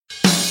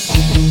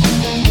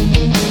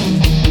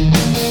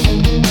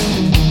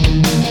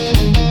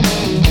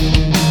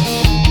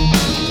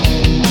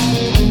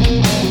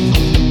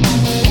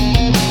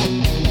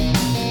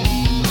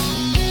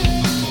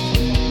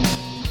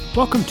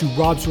Welcome to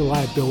Rob's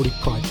Reliability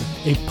Project,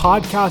 a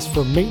podcast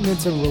for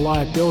maintenance and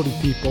reliability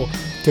people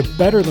to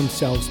better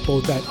themselves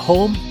both at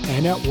home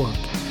and at work.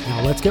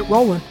 Now let's get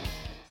rolling.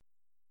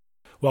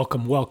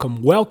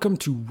 Welcome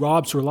to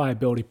Rob's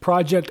Reliability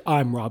Project.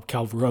 I'm Rob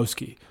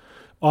Kalwarowski.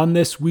 On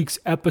this week's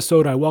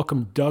episode, I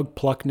welcome Doug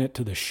Plucknett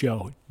to the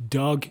show.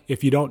 Doug,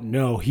 if you don't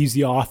know, he's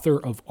the author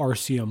of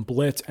RCM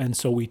Blitz, and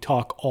so we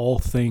talk all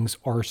things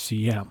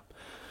RCM.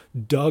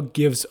 Doug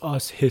gives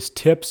us his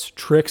tips,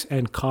 tricks,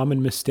 and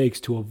common mistakes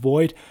to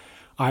avoid.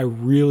 I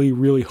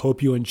really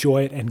hope you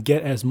enjoy it and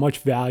get as much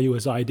value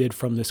as I did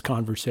from this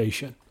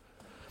conversation.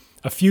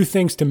 A few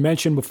things to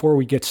mention before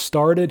we get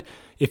started.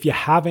 If you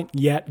haven't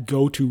yet,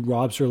 go to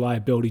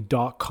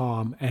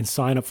robsreliability.com and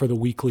sign up for the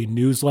weekly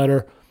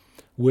newsletter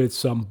with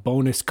some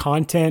bonus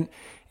content,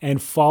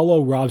 and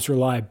follow Rob's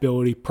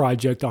Reliability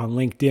Project on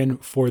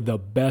LinkedIn for the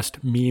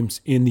best memes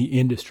in the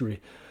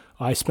industry.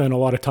 I spent a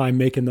lot of time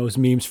making those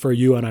memes for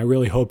you, and I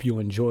really hope you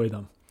enjoy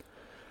them.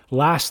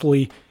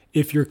 Lastly,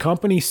 if your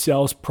company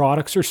sells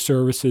products or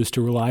services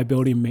to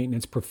reliability and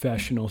maintenance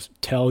professionals,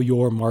 tell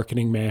your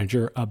marketing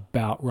manager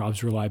about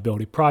Rob's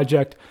Reliability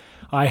Project.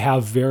 I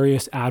have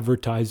various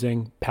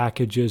advertising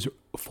packages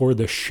for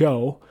the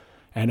show,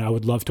 and I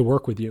would love to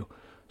work with you.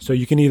 So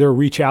you can either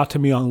reach out to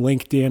me on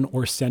LinkedIn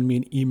or send me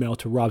an email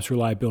to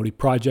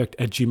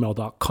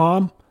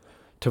robsreliabilityproject@gmail.com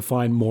to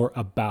find more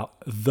about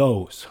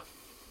those.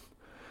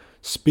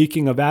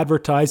 Speaking of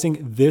advertising,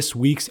 this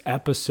week's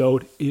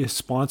episode is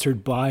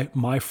sponsored by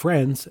my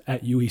friends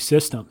at UE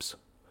Systems.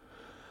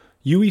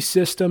 UE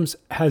Systems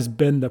has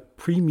been the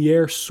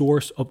premier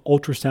source of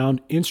ultrasound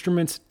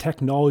instruments,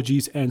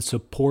 technologies, and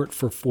support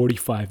for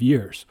 45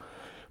 years.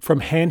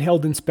 From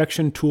handheld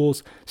inspection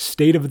tools,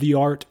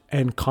 state-of-the-art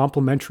and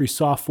complementary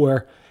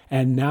software,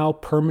 and now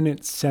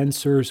permanent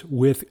sensors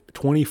with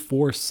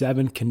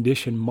 24/7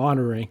 condition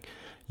monitoring,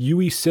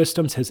 UE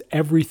Systems has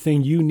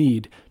everything you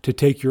need to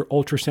take your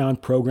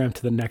ultrasound program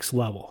to the next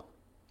level.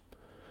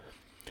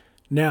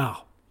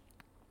 Now,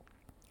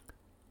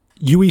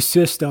 UE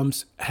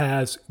Systems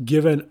has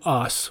given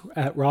us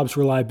at Rob's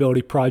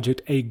Reliability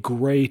Project a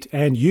great,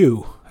 and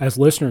you as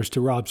listeners to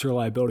Rob's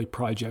Reliability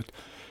Project,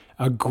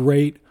 a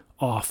great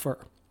offer.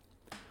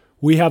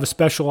 We have a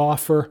special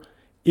offer.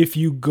 If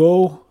you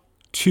go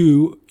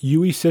to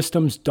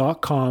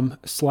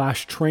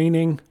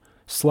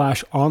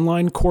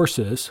uesystems.com/training/online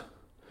courses,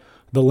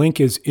 the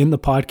link is in the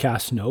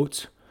podcast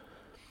notes,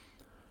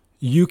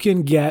 you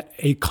can get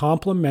a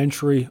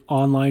complimentary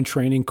online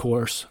training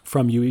course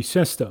from UE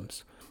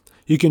Systems.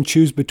 You can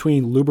choose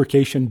between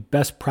lubrication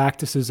best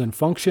practices and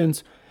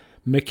functions,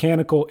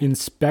 mechanical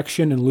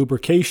inspection and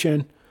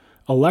lubrication,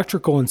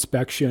 electrical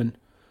inspection,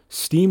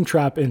 steam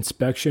trap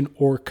inspection,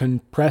 or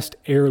compressed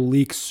air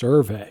leak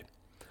survey.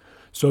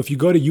 So if you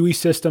go to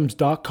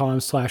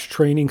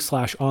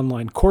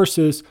uesystems.com/training/online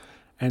courses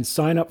and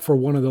sign up for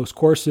one of those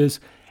courses,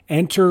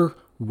 enter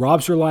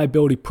Rob's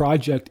Reliability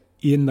Project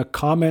in the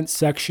comments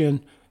section,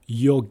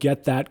 you'll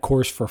get that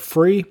course for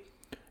free,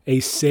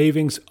 a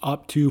savings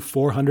up to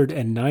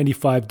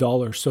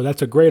 $495. So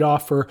that's a great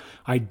offer.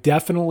 I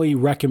definitely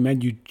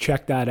recommend you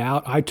check that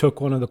out. I took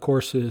one of the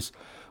courses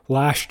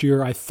last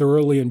year. I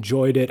thoroughly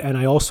enjoyed it, and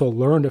I also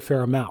learned a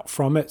fair amount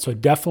from it. So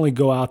definitely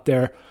go out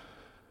there,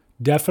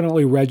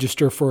 definitely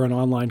register for an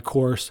online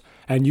course,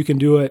 and you can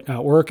do it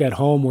at work, at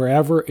home,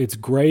 wherever. It's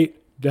great.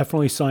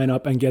 Definitely sign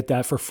up and get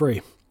that for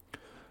free.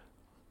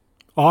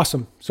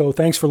 Awesome. So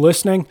thanks for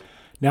listening.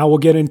 Now we'll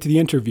get into the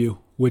interview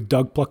with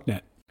Doug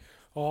Plucknett.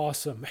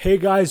 Awesome. Hey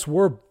guys,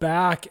 we're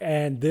back,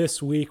 and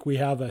this week we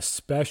have a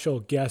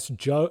special guest.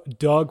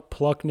 Doug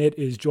Plucknett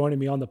is joining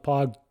me on the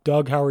pod.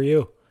 Doug, how are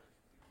you?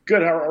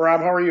 Good, Rob.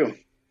 How are you?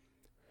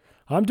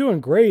 I'm doing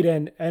great,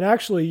 and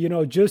actually,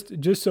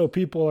 just so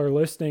people are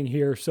listening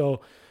here, so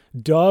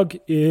Doug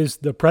is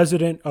the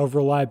president of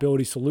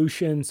Reliability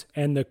Solutions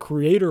and the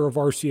creator of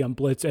RCM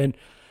Blitz. And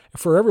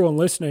for everyone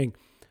listening,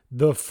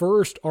 the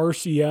first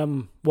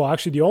RCM, well,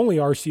 actually the only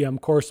RCM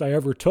course I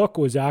ever took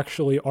was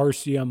actually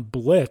RCM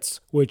Blitz,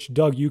 which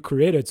Doug, you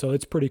created. So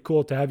it's pretty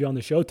cool to have you on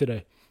the show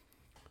today.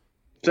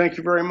 Thank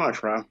you very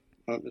much, Rob.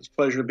 It's a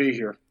pleasure to be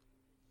here.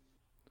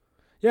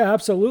 Yeah,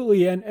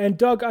 absolutely. And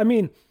Doug, I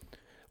mean,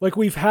 like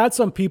we've had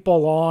some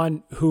people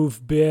on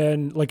who've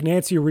been, like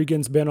Nancy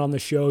Regan's been on the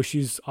show.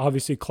 She's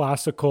obviously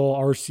classical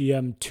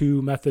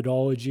RCM2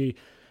 methodology.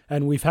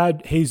 And we've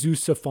had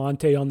Jesus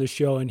Safante on the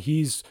show, and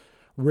he's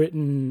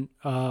written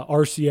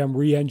RCM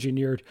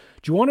re-engineered.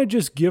 Do you want to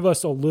just give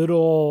us a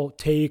little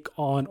take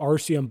on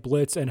RCM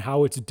Blitz and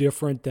how it's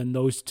different than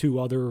those two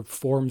other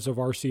forms of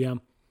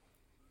RCM?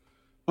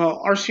 Well,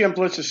 RCM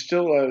Blitz is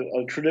still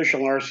a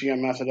traditional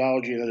RCM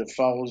methodology that it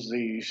follows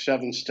the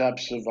 7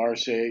 steps of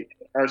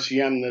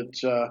RCM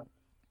that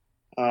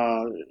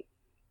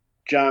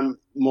John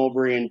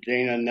Mowbray and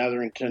Dana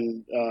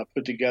Netherington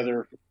put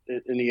together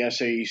in the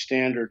SAE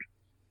standard.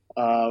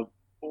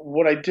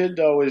 What I did,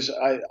 though, is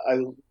I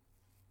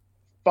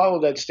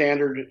followed that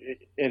standard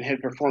and had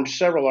performed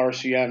several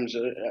RCMs.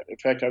 In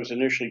fact, I was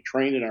initially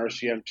trained in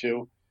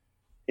RCM2,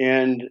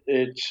 and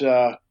it's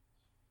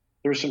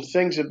there were some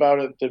things about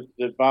it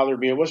that bothered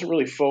me. It wasn't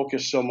really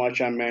focused so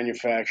much on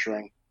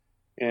manufacturing.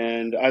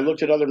 And I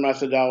looked at other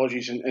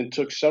methodologies and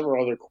took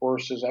several other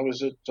courses. I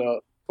was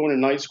going to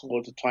night school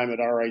at the time at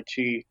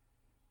RIT,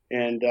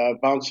 and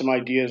bounced some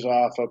ideas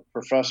off a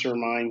professor of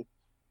mine,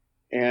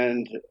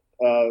 and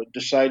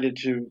decided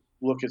to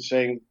look at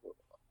saying,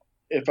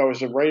 if I was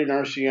to write an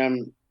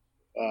RCM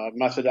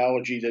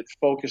methodology that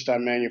focused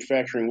on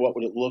manufacturing, what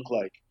would it look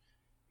like?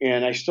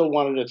 And I still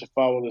wanted it to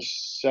follow the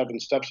 7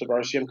 steps of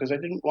RCM because I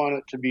didn't want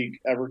it to be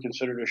ever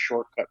considered a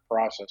shortcut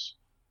process.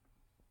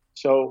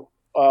 So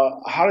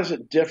how does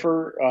it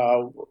differ?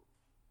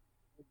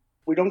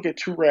 We don't get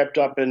too wrapped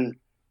up in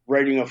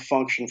writing a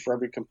function for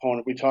every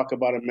component. We talk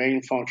about a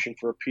main function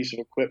for a piece of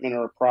equipment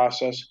or a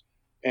process,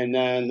 and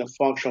then the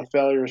functional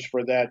failures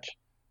for that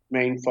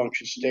main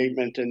function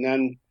statement. And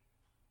then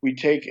we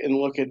take and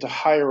look at the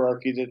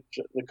hierarchy that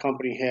the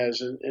company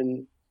has.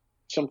 And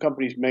some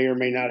companies may or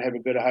may not have a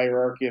good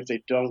hierarchy. If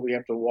they don't, we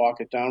have to walk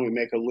it down. We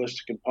make a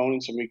list of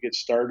components and we get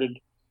started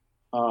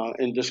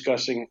in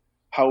discussing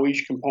how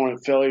each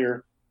component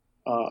failure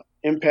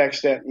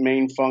impacts that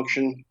main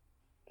function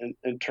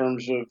in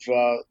terms of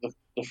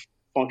the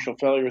functional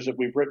failures that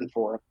we've written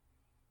for it.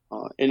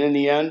 And in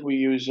the end, we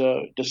use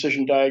a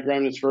decision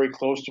diagram that's very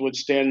close to what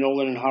Stan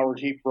Nolan and Howard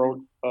Heap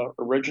wrote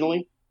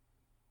originally.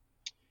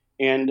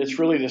 And it's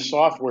really the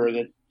software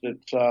that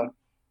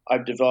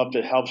I've developed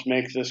that helps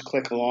make this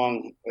click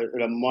along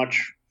at a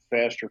much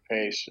faster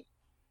pace.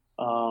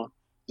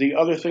 The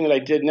other thing that I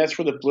did, and that's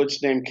where the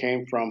Blitz name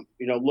came from,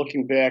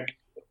 looking back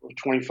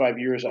 25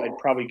 years, I'd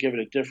probably give it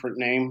a different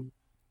name.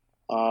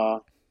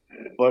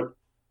 But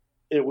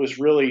it was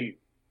really,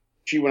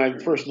 when I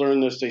first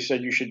learned this, they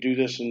said you should do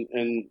this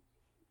in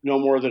no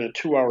more than a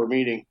 2-hour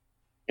meeting.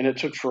 And it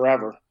took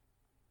forever.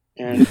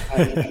 And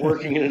I was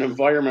working in an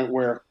environment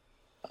where,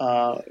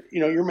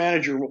 your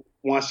manager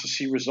wants to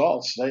see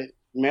results.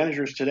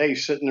 Managers today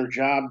sit in their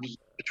jobs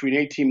between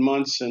 18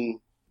 months and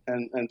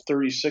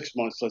 36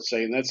 months, let's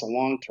say, and that's a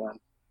long term.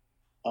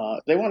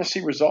 They want to see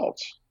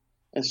results.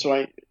 And so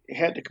I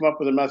had to come up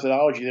with a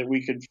methodology that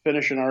we could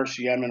finish an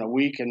RCM in a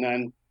week, and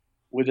then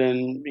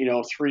within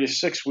 3 to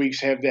 6 weeks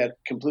have that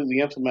completely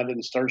implemented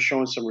and start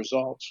showing some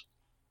results.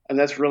 And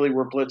that's really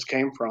where Blitz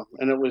came from.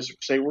 And it was,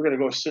 say, we're going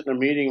to go sit in a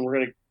meeting and we're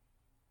going to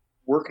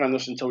work on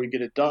this until we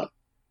get it done.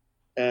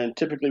 And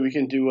typically we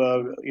can do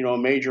a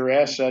major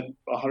asset,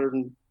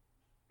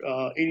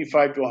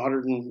 185 to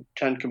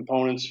 110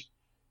 components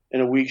in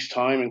a week's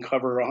time and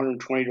cover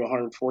 120 to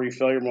 140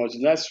 failure modes.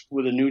 And that's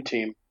with a new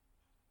team.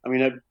 I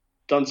mean, I've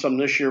done some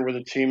this year with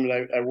a team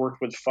that I worked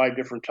with 5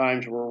 different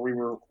times where we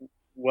were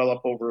well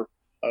up over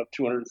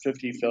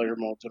 250 failure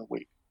modes in a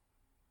week.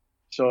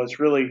 So it's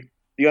really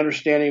the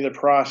understanding of the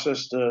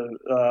process,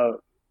 the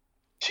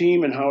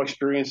team and how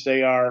experienced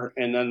they are,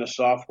 and then the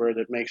software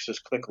that makes this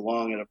click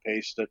along at a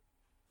pace that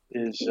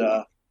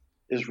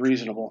is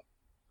reasonable.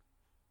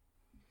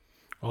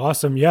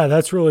 Awesome. Yeah,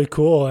 that's really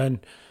cool. And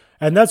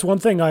that's one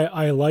thing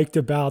I liked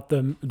about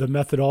the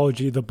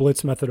methodology, the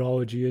Blitz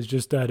methodology, is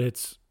just that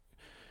it's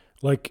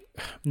like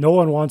no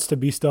one wants to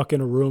be stuck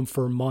in a room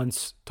for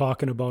months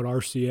talking about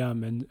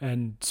RCM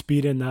and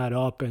speeding that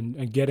up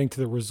and getting to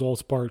the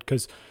results part,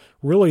 because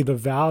really the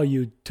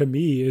value to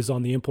me is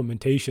on the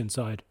implementation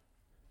side.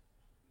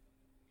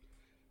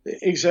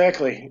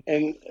 Exactly.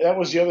 And that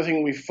was the other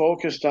thing we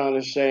focused on,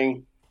 is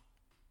saying,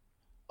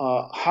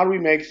 how do we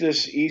make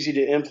this easy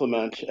to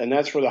implement? And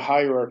that's where the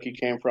hierarchy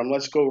came from.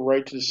 Let's go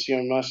right to the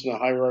CMS and the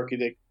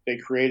hierarchy they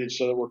created,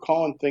 so that we're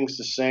calling things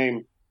the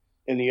same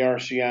in the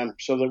RCM,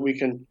 so that we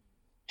can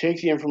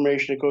take the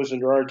information that goes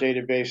into our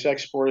database,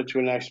 export it to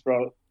an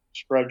Excel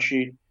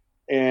spreadsheet,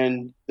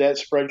 and that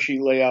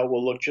spreadsheet layout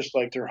will look just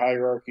like their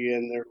hierarchy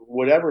and their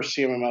whatever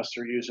CMMS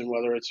they're using,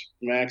 whether it's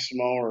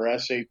Maximo or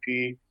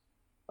SAP,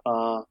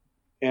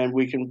 and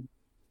we can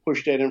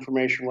push that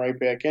information right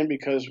back in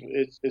because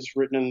it's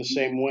written in the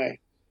same way.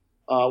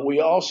 We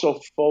also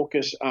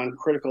focus on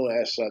critical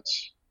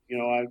assets.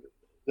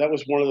 That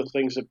was one of the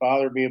things that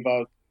bothered me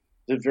about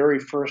the very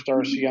first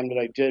RCM that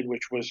I did,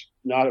 which was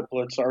not a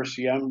Blitz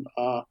RCM.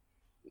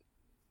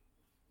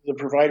 The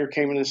provider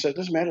came in and said,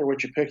 "Doesn't matter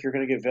what you pick, you're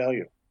going to get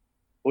value."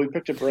 Well, we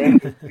picked a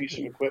brand new piece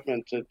of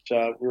equipment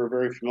that we were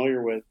very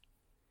familiar with,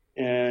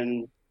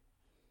 and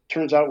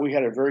turns out we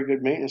had a very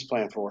good maintenance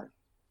plan for it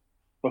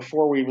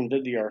before we even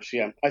did the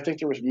RCM. I think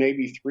there was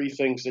maybe 3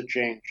 things that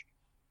changed.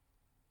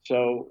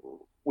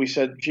 So we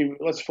said, gee,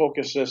 let's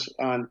focus this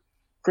on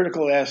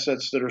critical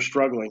assets that are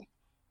struggling,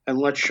 and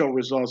let's show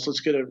results. Let's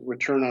get a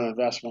return on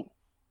investment.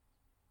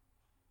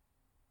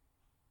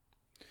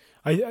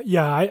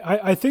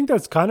 I think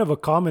that's kind of a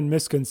common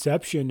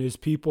misconception, is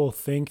people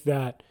think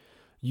that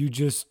you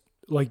just,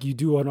 like, you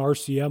do an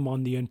RCM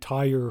on the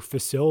entire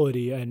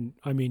facility, and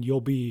I mean,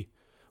 you'll be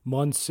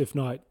months, if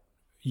not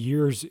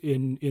years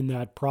in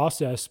that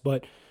process.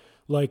 But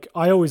like,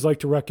 I always like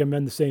to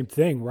recommend the same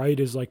thing, right?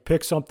 Is like,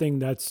 pick something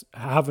that's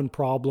having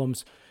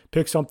problems,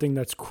 pick something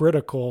that's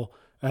critical,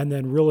 and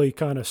then really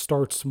kind of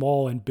start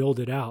small and build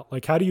it out.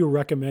 Like, how do you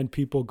recommend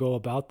people go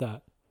about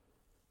that?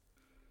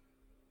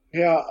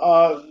 Yeah,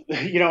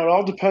 it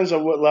all depends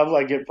on what level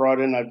I get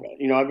brought in.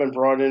 I've been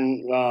brought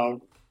in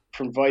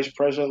from vice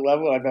president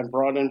level. I've been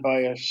brought in by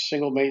a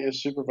single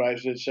maintenance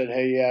supervisor that said,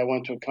 "Hey, yeah, I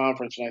went to a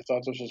conference and I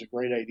thought this was a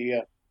great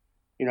idea.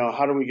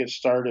 How do we get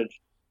started?"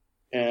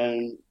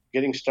 And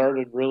getting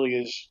started really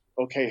is,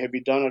 okay, have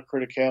you done a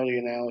criticality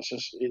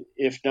analysis?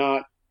 If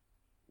not,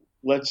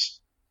 let's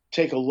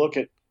take a look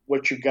at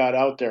what you got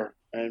out there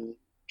and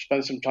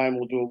spend some time.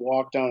 We'll do a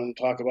walk down and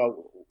talk about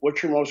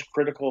what's your most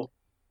critical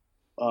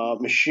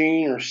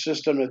machine or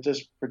system at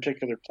this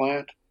particular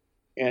plant,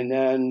 and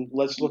then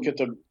let's look at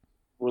the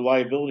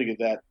reliability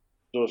of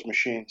those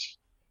machines.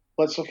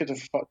 Let's look at the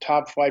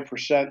top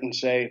 5% and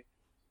say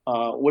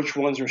which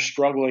ones are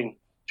struggling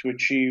to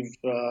achieve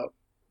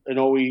an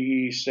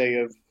OEE, say,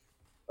 of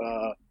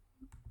uh,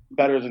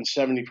 better than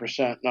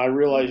 70%. Now, I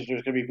realize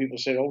there's going to be people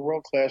saying, oh,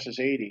 world class is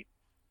 80.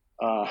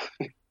 Uh,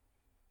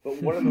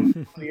 but what are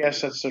the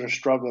assets that are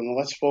struggling? And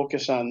let's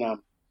focus on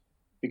them.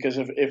 Because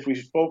if we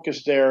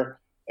focus there,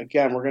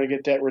 again, we're going to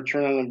get that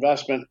return on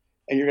investment,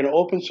 and you're going to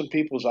open some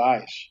people's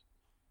eyes.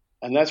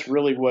 And that's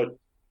really what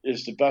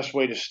is the best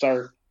way to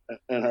start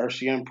an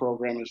RCM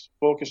program, is to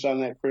focus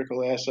on that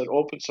critical asset,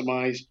 open some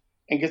eyes,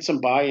 and get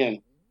some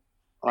buy-in,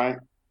 right?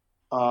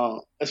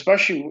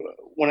 Especially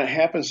when it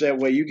happens that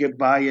way, you get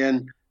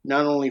buy-in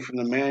not only from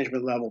the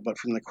management level, but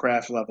from the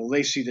craft level.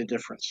 They see the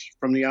difference.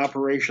 From the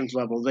operations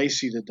level, they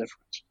see the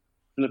difference.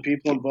 From the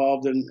people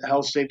involved in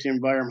health, safety,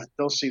 environment,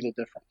 they'll see the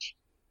difference,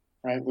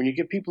 right? When you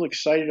get people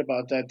excited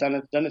about that,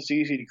 then it's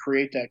easy to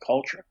create that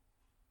culture,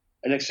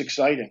 and it's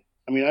exciting.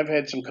 I mean, I've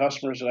had some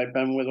customers that I've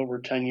been with over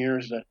 10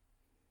 years that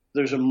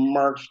there's a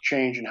marked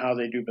change in how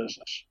they do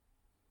business.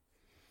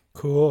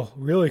 Cool,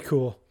 really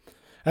cool.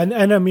 And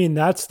I mean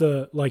that's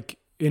the like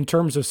in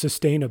terms of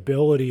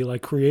sustainability,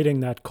 like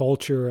creating that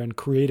culture and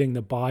creating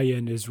the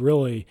buy-in is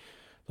really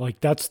like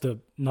that's the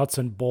nuts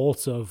and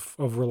bolts of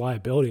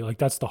reliability. Like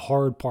that's the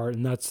hard part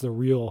and that's the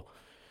real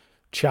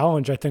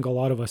challenge I think a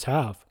lot of us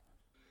have.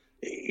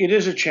 It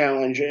is a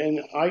challenge,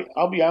 and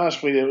I'll be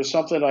honest with you, it was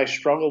something I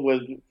struggled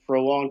with for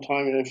a long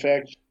time. And in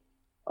fact,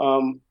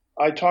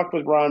 I talked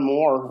with Ron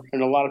Moore,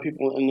 and a lot of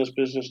people in this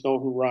business know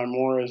who Ron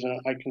Moore is, and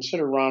I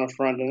consider Ron a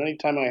friend. And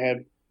anytime I have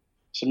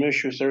some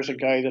issues, there's a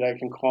guy that I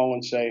can call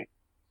and say,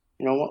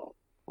 you know what,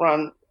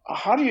 Ron,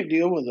 how do you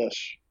deal with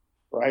this,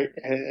 right?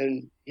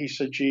 And he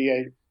said,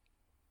 gee,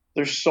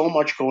 there's so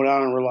much going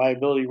on in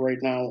reliability right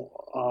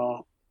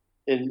now.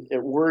 And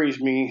it worries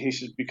me, he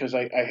says, because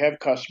I have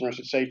customers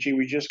that say, gee,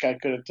 we just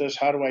got good at this.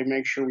 How do I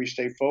make sure we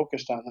stay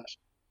focused on this?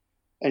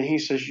 And he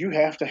says, you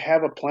have to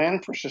have a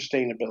plan for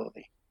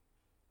sustainability,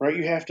 right?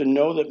 You have to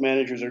know that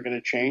managers are going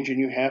to change, and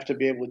you have to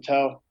be able to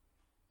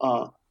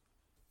tell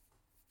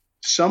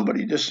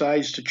somebody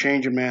decides to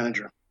change a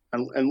manager.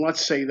 And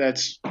let's say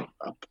that's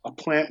a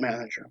plant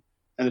manager,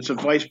 and it's a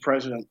vice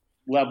president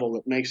level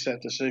that makes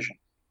that decision.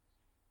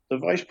 The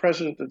vice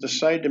president that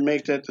decided to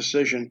make that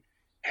decision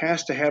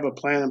has to have a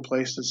plan in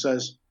place that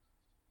says,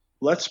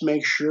 let's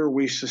make sure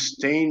we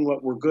sustain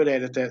what we're good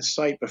at that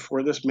site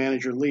before this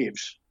manager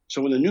leaves.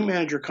 So when the new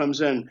manager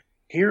comes in,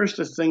 here's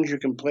the things you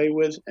can play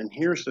with, and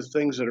here's the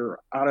things that are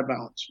out of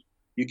bounds.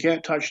 You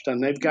can't touch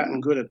them. They've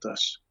gotten good at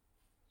this,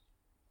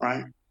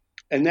 right?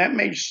 And that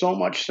made so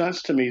much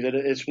sense to me that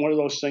it's one of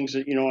those things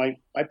that,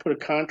 I put a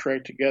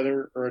contract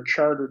together or a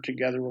charter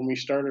together when we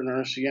started an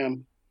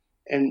RCM,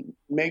 and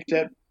make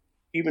that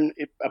even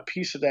a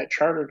piece of that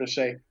charter to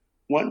say,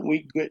 when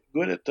we get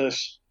good at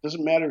this,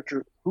 doesn't matter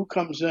who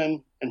comes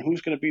in and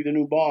who's going to be the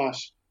new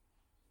boss,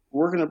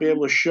 we're going to be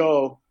able to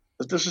show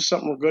that this is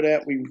something we're good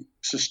at, we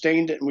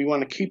sustained it, and we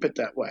want to keep it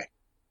that way,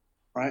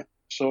 right?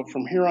 So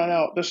from here on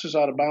out, this is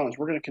out of bounds.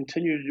 We're going to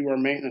continue to do our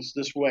maintenance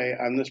this way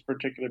on this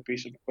particular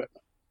piece of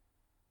equipment.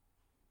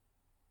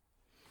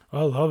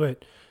 I love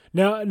it.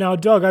 Now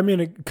Doug, I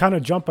mean kind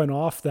of jumping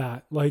off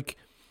that, like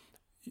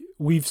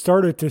we've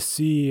started to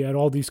see at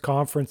all these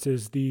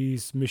conferences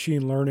these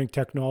machine learning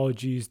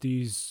technologies,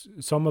 these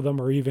some of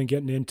them are even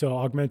getting into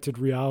augmented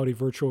reality,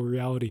 virtual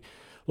reality.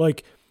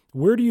 Like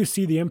where do you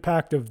see the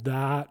impact of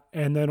that,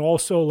 and then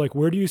also like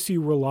where do you see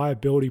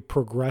reliability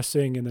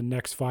progressing in the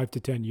next 5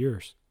 to 10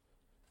 years?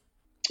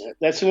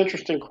 That's an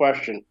interesting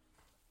question.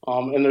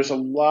 And there's a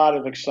lot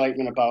of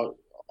excitement about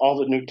all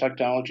the new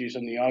technologies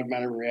in the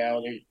augmented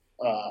reality,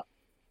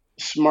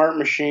 smart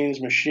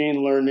machines,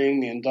 machine learning,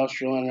 the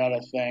industrial Internet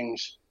of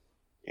Things.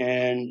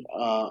 And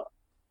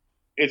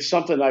it's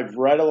something I've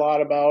read a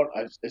lot about.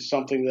 It's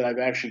something that I've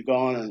actually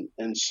gone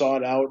and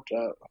sought out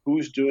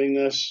who's doing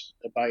this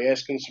by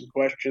asking some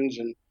questions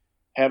and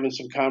having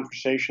some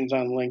conversations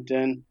on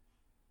LinkedIn.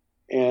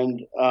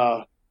 And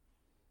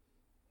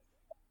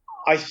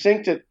I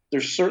think that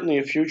there's certainly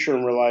a future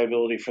in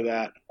reliability for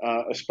that,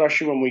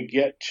 especially when we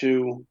get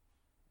to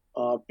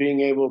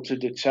being able to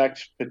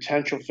detect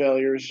potential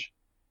failures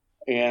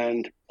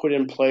and put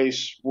in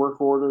place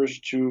work orders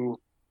to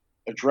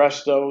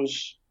address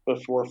those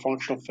before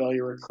functional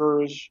failure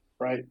occurs,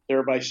 right?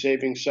 Thereby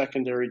saving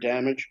secondary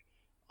damage.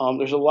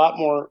 There's a lot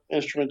more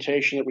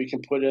instrumentation that we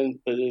can put in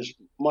that is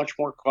much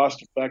more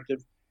cost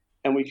effective,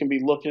 and we can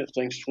be looking at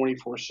things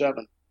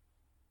 24/7.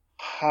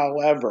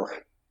 However,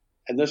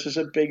 and this is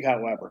a big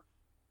however,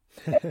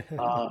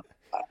 uh,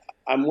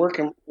 I'm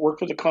worked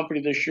with a company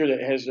this year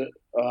that has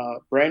a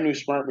brand new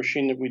smart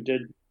machine that we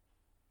did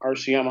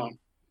RCM on,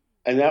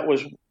 and that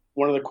was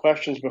one of the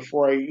questions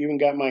before I even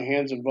got my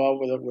hands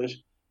involved with it was,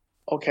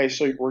 okay,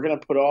 so we're going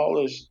to put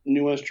all these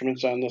new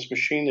instruments on this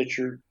machine that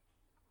you're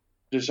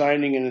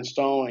designing and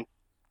installing.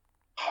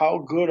 How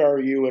good are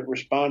you at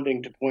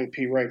responding to point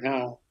P right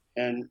now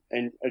and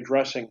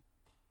addressing?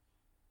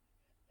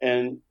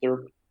 And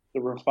the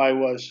reply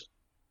was,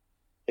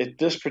 at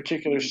this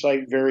particular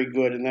site, very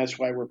good, and that's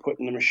why we're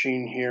putting the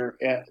machine here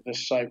at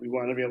this site. We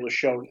want to be able to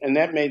show, and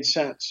that made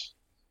sense,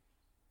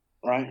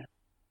 right?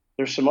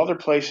 There's some other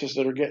places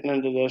that are getting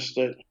into this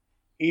that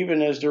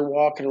even as they're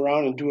walking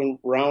around and doing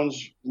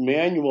rounds,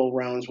 manual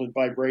rounds with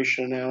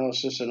vibration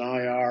analysis and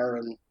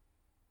IR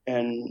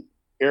and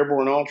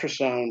airborne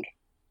ultrasound,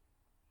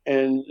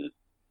 and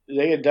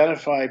they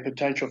identify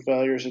potential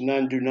failures and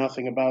then do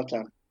nothing about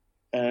them.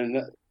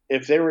 And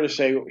if they were to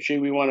say, "Gee,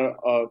 we want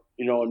a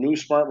new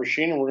smart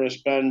machine, and we're going to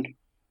spend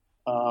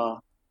a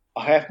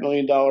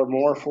 $500,000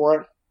 more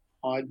for it,"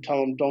 I'd tell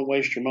them, "Don't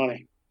waste your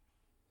money,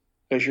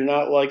 because you're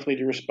not likely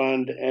to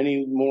respond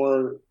any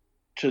more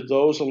to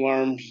those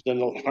alarms than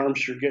the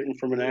alarms you're getting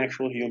from an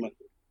actual human."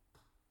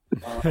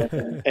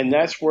 And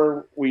that's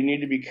where we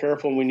need to be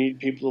careful, and we need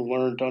people to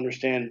learn to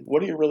understand,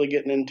 what are you really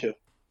getting into?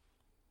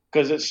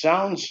 Because it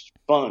sounds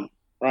fun,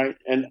 right?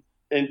 And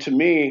to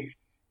me,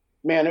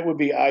 man, it would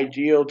be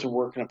ideal to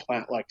work in a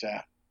plant like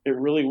that. It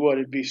really would.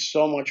 It'd be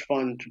so much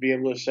fun to be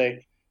able to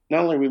say,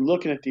 not only are we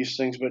looking at these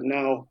things, but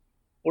now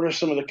what are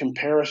some of the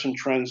comparison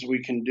trends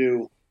we can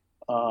do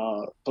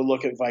to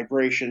look at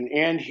vibration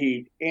and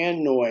heat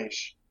and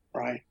noise,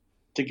 right?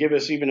 To give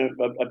us even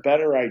a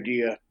better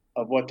idea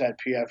of what that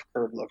PF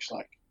curve looks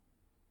like,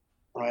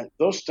 right?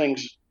 Those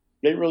things,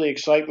 they really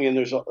excite me, and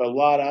there's a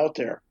lot out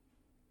there.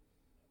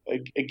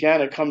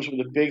 Again, it comes with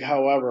a big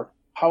however.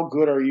 How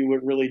good are you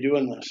at really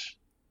doing this?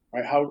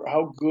 Right?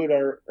 How good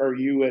are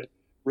you at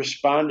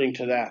responding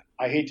to that?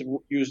 I hate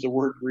to use the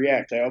word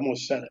react. I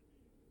almost said it.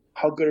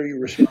 How good are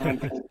you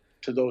responding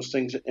to those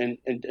things and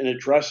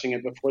addressing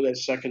it before that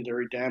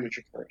secondary damage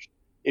occurs?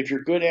 If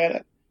you're good at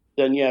it,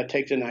 then yeah,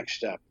 take the next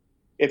step.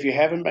 If you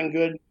haven't been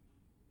good,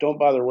 don't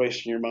bother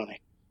wasting your money.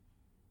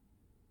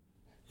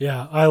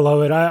 Yeah, I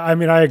love it. I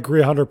mean, I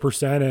agree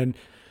 100%. And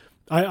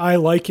I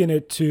liken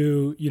it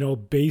to,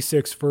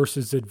 basics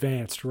versus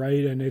advanced,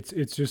 right? And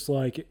it's just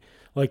like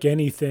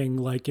anything,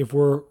 like if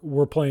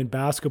we're playing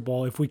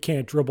basketball, if we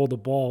can't dribble the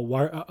ball,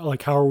 why,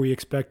 like, how are we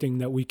expecting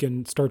that we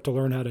can start to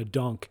learn how to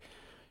dunk?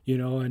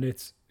 And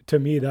it's, to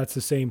me, that's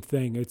the same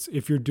thing. It's,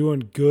 if you're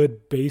doing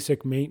good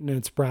basic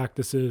maintenance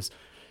practices,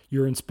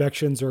 your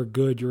inspections are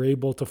good, you're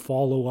able to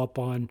follow up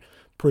on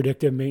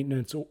predictive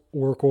maintenance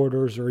work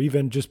orders, or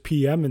even just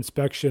PM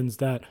inspections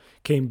that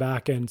came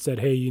back and said,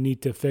 hey, you need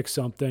to fix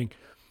something,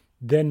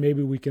 then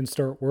maybe we can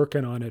start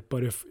working on it.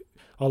 But if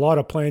a lot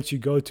of plants you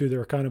go to,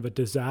 they're kind of a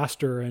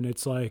disaster, and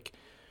it's like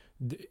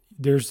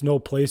there's no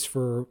place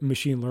for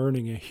machine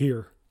learning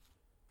here.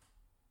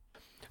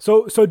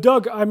 So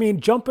Doug, I mean,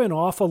 jumping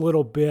off a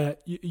little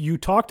bit, you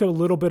talked a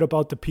little bit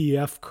about the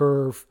PF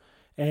curve,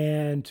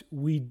 and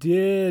we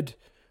did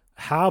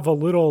have a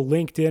little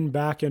LinkedIn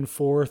back and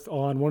forth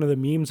on one of the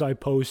memes I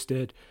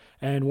posted,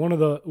 and one of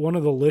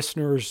the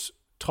listeners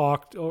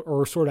talked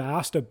or sort of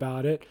asked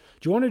about it.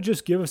 Do you want to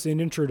just give us an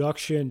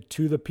introduction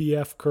to the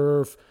PF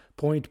curve,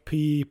 point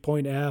P,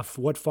 point F,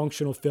 what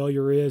functional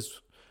failure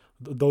is,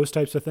 those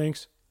types of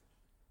things?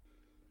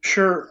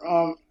 Sure.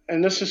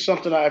 And this is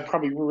something I've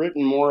probably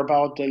written more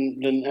about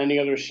than any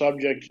other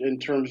subject in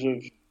terms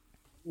of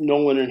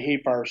Nolan and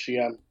Heap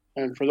RCM.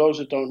 And for those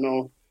that don't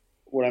know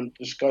what I'm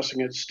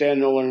discussing, it's Stan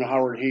Nolan and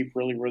Howard Heap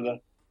really were the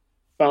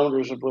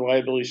founders of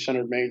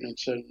reliability-centered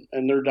maintenance. And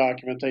in their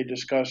document, they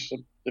discuss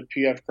the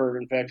PF curve.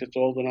 In fact, it's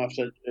old enough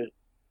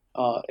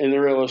that in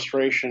their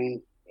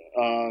illustration,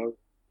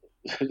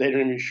 they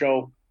didn't even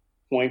show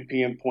point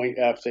P and point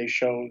F. They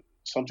show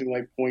something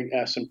like point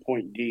S and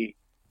point D.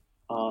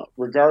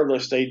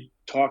 Regardless, they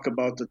talk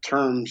about the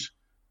terms.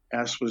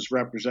 S was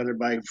represented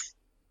by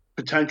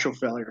potential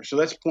failure. So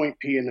that's point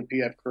P in the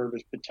PF curve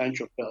is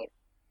potential failure.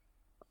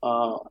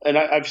 And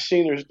I've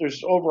seen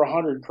there's over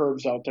 100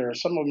 curves out there.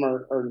 Some of them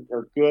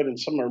are good and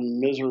some are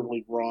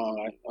miserably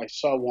wrong. I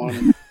saw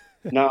one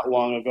not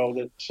long ago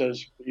that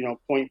says,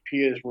 point P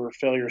is where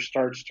failure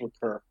starts to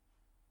occur.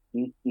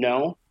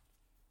 No,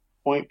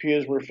 point P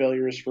is where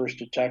failure is first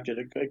detected.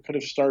 It could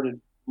have started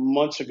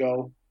months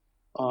ago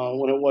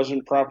when it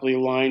wasn't properly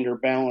aligned or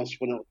balanced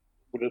when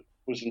it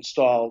was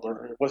installed,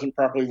 or it wasn't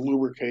properly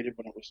lubricated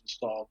when it was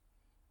installed.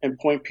 And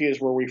point P is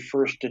where we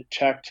first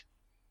detect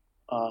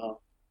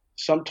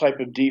some type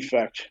of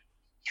defect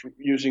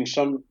using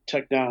some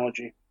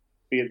technology,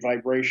 be it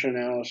vibration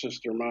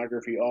analysis,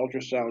 thermography,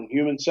 ultrasound,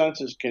 human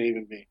senses can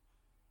even be.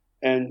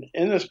 And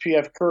in this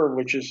PF curve,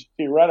 which is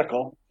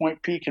theoretical,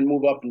 point P can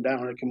move up and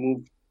down. It can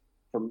move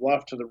from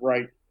left to the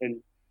right.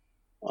 And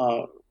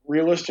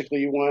realistically,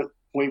 you want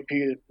point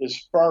P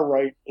as far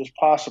right as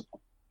possible.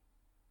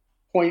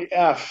 point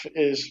F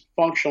is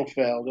functional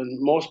failed,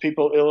 and most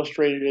people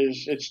illustrate it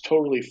as it's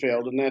totally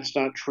failed, and that's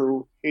not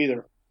true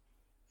either.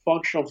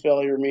 Functional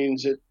failure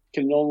means it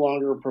can no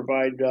longer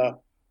provide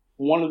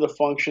one of the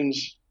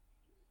functions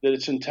that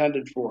it's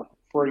intended for.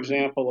 For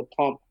example, a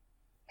pump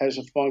has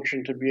a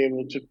function to be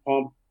able to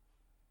pump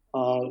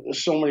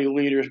so many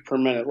liters per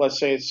minute. Let's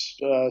say it's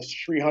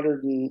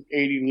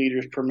 380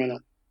 liters per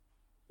minute.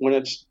 When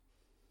it's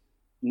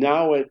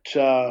now at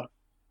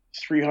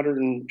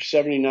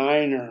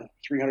 379 or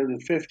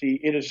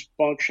 350, it is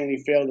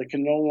functionally failed. It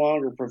can no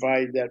longer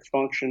provide that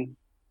function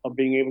of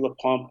being able to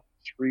pump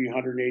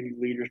 380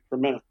 liters per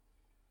minute.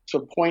 So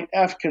point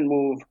F can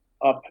move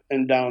up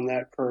and down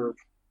that curve.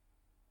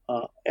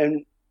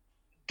 And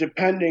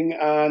depending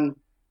on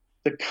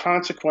the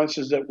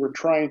consequences that we're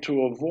trying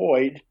to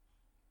avoid,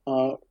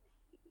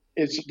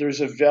 there's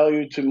a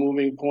value to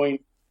moving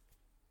point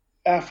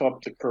F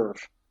up the curve,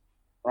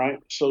 right?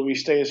 So we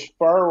stay as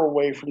far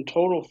away from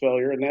total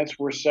failure, and that's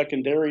where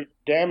secondary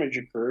damage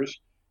occurs,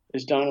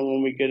 is down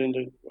when we get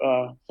into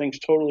things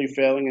totally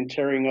failing and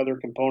tearing other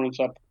components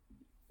up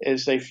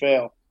as they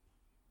fail.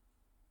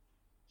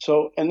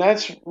 So, and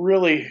that's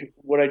really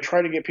what I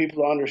try to get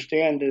people to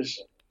understand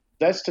is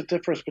that's the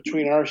difference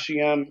between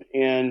RCM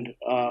and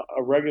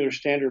a regular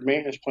standard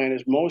maintenance plan.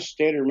 Is most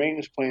standard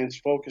maintenance plans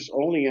focus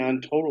only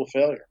on total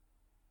failure,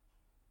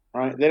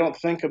 right? They don't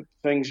think of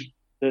things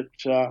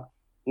that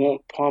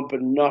won't pump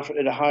enough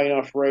at a high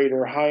enough rate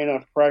or high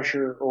enough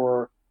pressure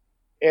or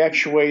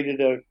actuate at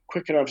a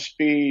quick enough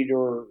speed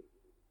or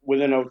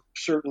within a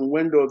certain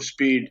window of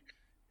speed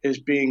as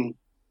being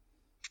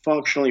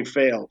functionally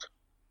failed,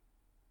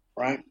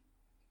 right?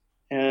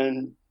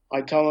 And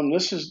I tell them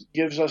this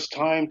gives us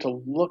time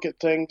to look at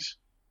things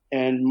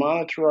and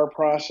monitor our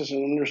process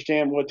and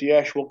understand what the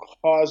actual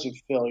cause of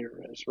failure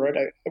is, right?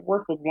 I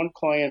worked with one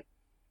client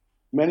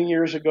many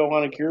years ago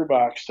on a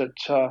gearbox that,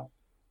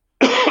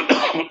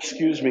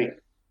 excuse me,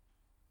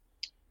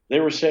 they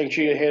were saying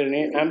she had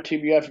an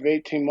MTBF of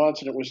 18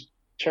 months and it was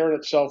tearing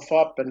itself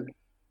up. And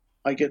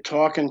I get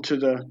talking to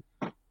the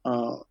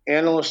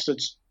analyst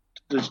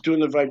that's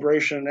doing the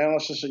vibration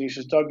analysis, and he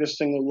says, Doug, this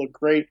thing will look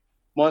great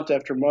month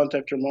after month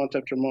after month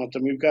after month.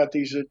 And we've got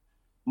these at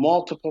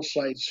multiple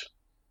sites.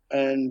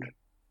 And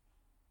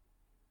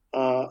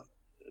the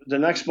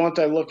next month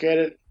I look at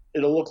it,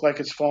 it'll look like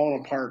it's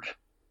falling apart,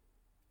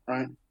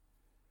 right?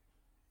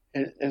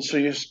 And so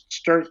you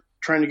start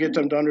trying to get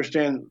them to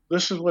understand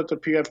this is what the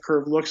PF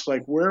curve looks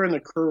like. Where in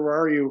the curve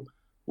are you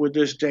with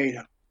this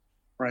data,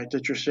 right?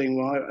 That you're saying,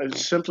 well,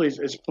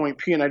 it's point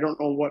P and I don't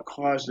know what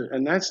caused it.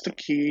 And that's the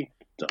key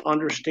to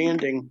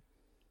understanding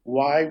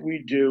why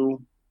we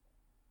do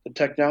the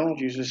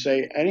technologies to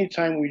say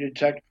anytime we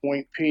detect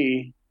point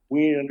P, we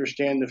need to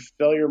understand the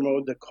failure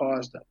mode that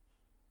caused it,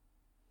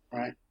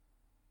 right?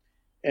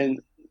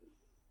 And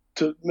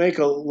to make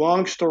a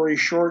long story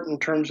short in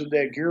terms of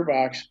that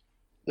gearbox,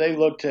 they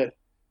looked at,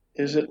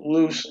 is it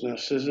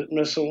looseness? Is it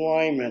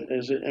misalignment?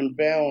 Is it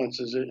imbalance?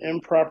 Is it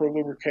improper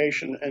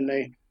lubrication? And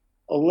they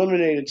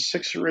eliminated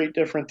 6 or 8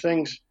 different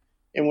things.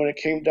 And when it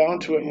came down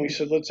to it, and we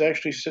said, let's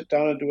actually sit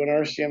down and do an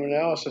RCM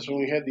analysis, when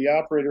we had the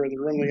operator in the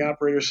room, the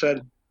operator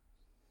said,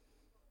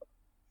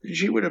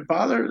 gee, would it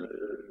bother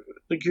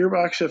the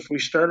gearbox if we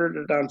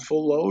started it on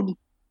full load?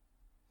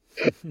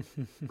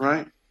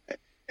 Right?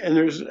 And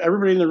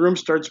everybody in the room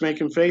starts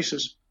making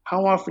faces.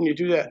 How often you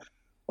do that?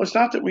 Well, it's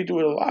not that we do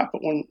it a lot,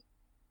 but when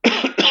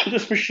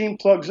this machine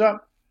plugs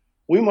up,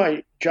 we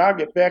might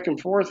jog it back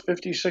and forth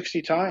 50,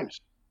 60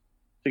 times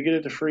to get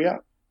it to free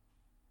up,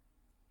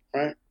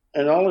 right?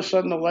 And all of a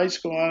sudden the lights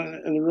go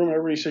on in the room.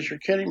 Everybody says, you're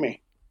kidding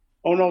me.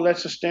 Oh, no,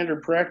 that's a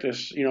standard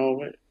practice. You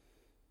know,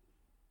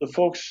 the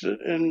folks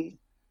in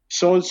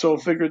so-and-so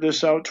figured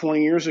this out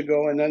 20 years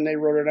ago, and then they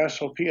wrote an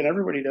SOP, and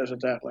everybody does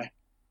it that way.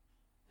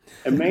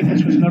 And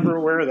maintenance was never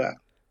aware of that,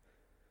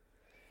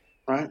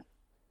 right?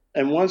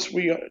 And once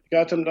we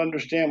got them to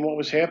understand what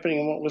was happening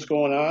and what was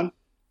going on,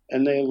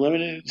 and they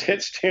eliminated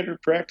that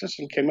standard practice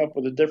and came up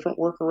with a different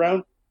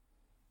workaround,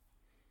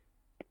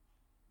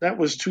 that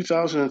was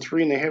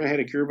 2003, and they haven't had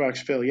a gearbox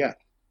fail yet.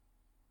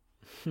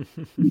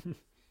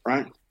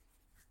 Right?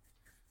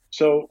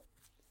 So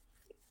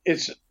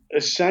it's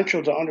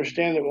essential to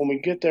understand that when we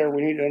get there,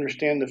 we need to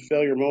understand the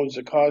failure modes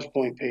that cause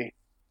point P,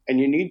 and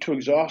you need to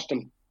exhaust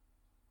them.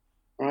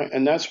 Right?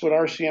 And that's what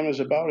RCM is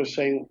about, is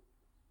saying,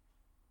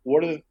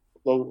 what are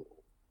the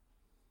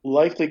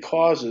likely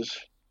causes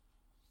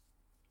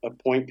of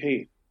point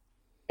P,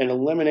 and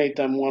eliminate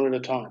them one at a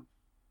time.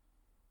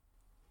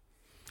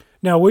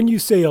 Now, when you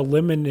say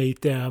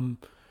eliminate them,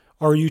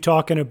 are you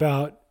talking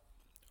about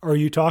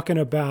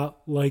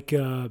like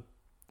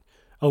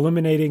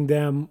eliminating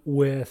them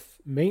with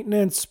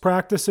maintenance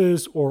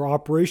practices or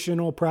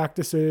operational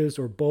practices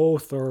or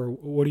both, or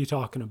what are you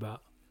talking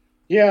about?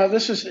 Yeah,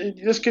 this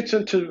gets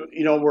into,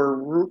 where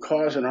root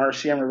cause and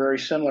RCM are very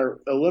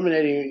similar.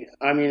 Eliminating,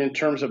 in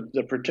terms of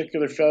the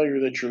particular failure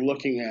that you're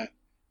looking at,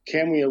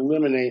 can we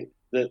eliminate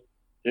that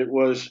it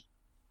was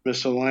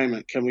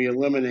misalignment? Can we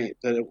eliminate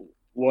that it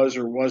was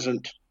or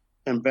wasn't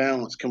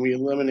imbalanced? Can we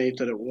eliminate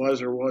that it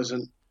was or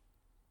wasn't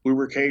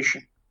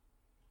lubrication,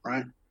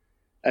 right?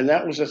 And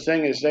that was the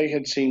thing, is they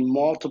had seen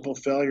multiple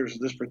failures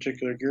of this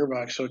particular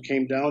gearbox. So it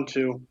came down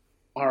to,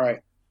 all right,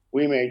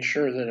 we made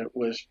sure that it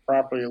was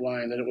properly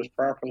aligned, that it was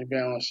properly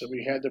balanced, that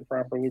we had the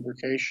proper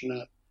lubrication in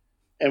it,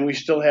 and we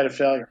still had a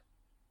failure,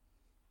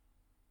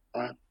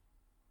 right?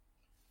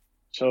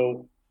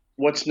 So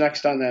what's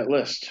next on that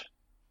list?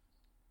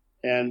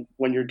 And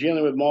when you're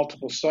dealing with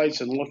multiple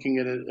sites and looking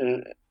at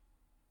an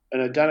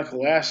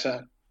identical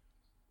asset,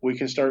 we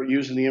can start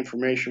using the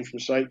information from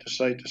site to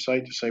site to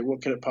site to say,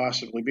 what could it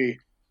possibly be?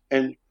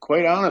 And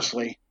quite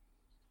honestly,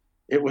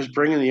 it was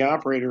bringing the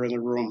operator in the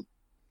room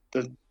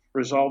that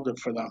resolved it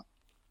for them.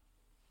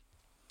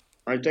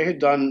 Right? They had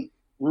done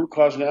root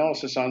cause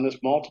analysis on this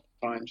multiple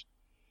times.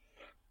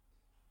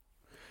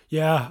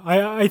 Yeah,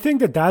 I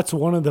think that that's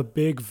one of the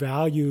big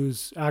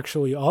values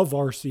actually of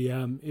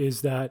RCM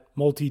is that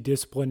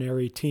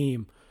multidisciplinary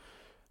team.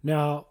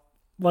 Now,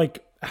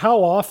 like,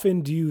 how often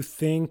do you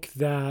think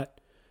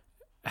that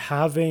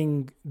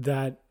having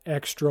that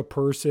extra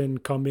person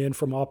come in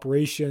from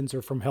operations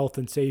or from health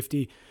and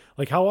safety,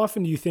 like how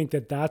often do you think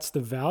that that's the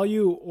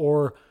value?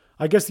 Or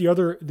I guess the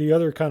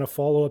other kind of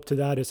follow up to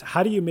that is,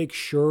 how do you make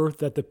sure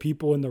that the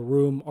people in the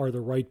room are the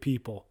right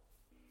people?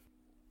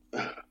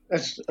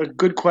 That's a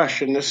good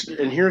question.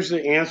 And here's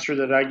the answer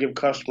that I give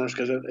customers,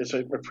 because it's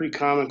a pretty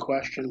common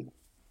question.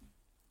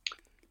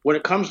 When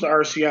it comes to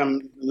RCM,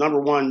 number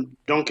one,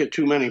 don't get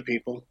too many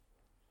people.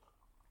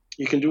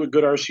 You can do a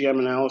good RCM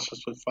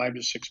analysis with 5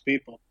 to 6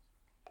 people.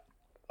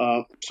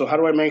 So how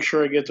do I make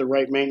sure I get the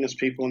right maintenance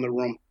people in the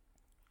room?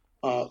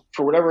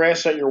 For whatever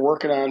asset you're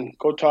working on,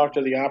 go talk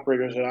to the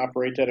operators that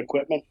operate that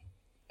equipment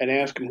and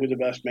ask them who the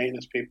best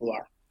maintenance people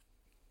are.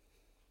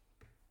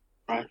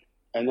 Right?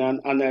 And then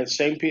on that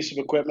same piece of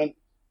equipment,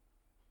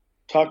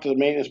 talk to the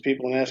maintenance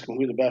people and ask them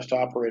who the best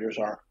operators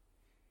are.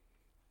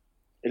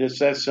 And it's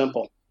that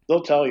simple.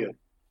 They'll tell you.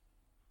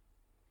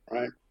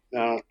 Right?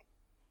 Now,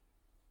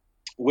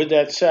 with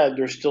that said,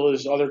 there still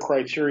is other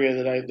criteria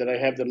that I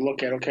have them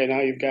look at. Okay,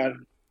 now you've got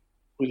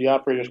who the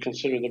operators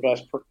consider the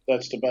best.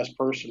 That's the best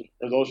person,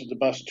 or those are the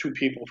best 2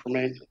 people for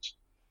maintenance.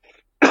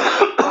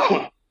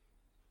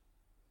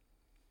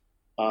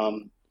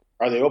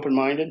 Are they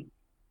open-minded?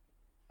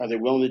 Are they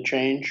willing to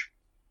change?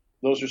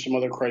 Those are some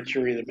other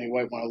criteria that we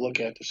might want to look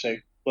at to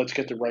say, let's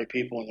get the right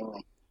people in the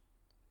room.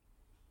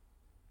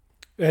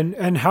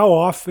 And how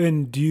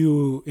often do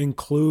you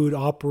include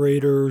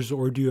operators,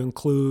 or do you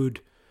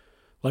include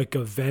like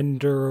a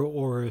vendor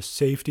or a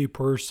safety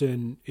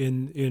person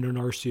in an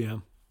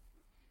RCM?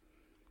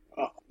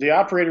 The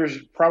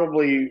operators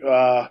probably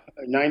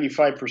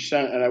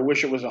 95%, and I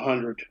wish it was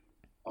 100.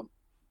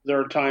 There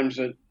are times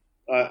that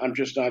I'm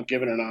just not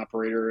given an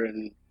operator,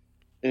 and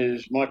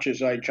as much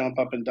as I jump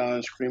up and down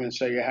and scream and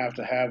say you have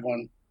to have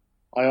one,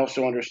 I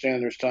also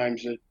understand there's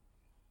times that,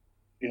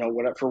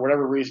 for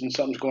whatever reason,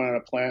 something's going on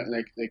at a plant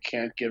and they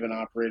can't give an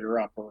operator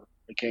up, or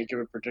they can't give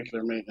a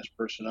particular maintenance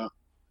person up.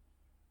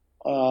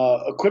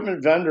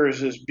 Equipment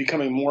vendors is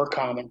becoming more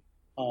common.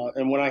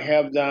 And when I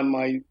have them,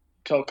 I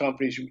tell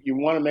companies, you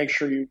want to make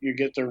sure you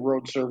get their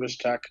road service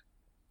tech,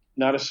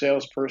 not a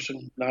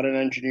salesperson, not an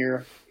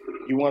engineer.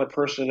 You want a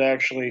person that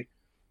actually,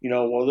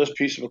 well, this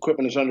piece of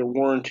equipment is under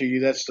warranty.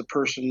 That's the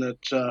person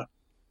that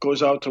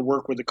goes out to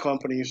work with the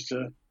companies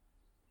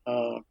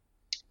to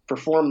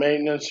perform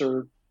maintenance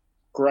or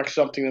correct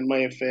something that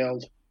may have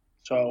failed.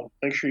 So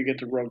make sure you get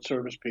the road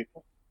service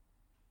people.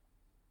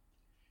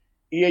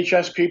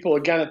 EHS people,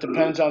 again, it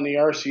depends on the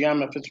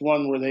RCM. If it's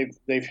one where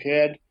they've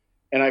had,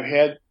 and I've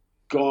had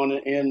gone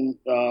in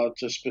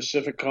to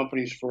specific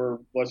companies for,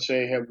 let's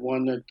say, have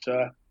one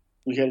that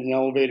we had an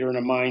elevator in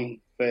a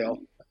mine fail,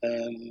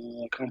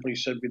 and the company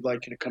said, we'd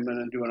like you to come in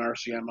and do an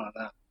RCM on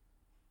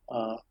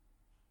that.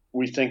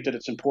 We think that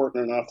it's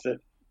important enough that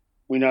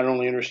we not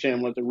only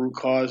understand what the root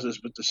cause is,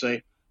 but to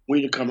say, we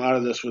need to come out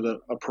of this with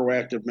a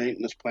proactive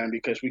maintenance plan,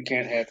 because we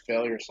can't have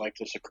failures like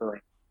this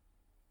occurring.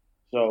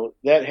 So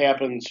that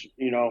happens,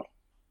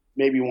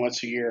 maybe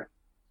once a year.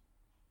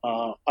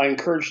 I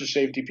encourage the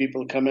safety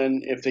people to come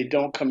in. If they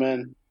don't come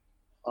in,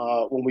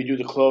 when we do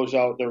the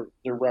closeout,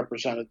 they're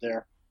represented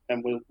there,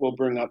 and we'll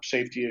bring up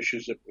safety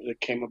issues that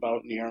came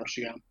about in the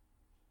RCM.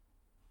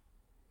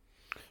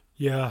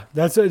 Yeah,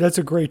 that's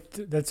a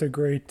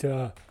great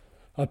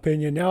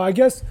opinion. Now, I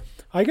guess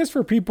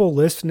for people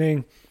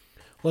listening,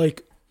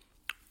 like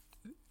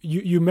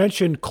you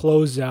mentioned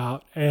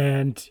closeout,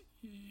 and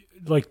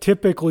like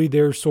typically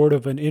there's sort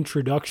of an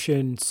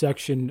introduction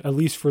section, at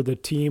least for the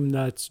team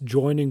that's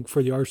joining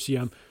for the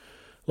RCM.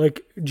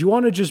 Like, do you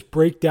want to just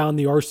break down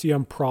the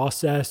RCM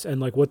process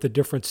and like what the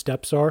different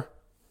steps are?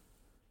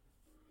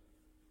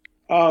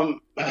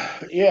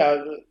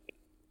 Yeah.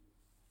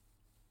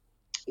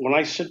 When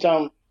I sit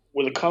down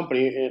with a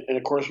company, and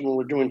of course when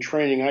we're doing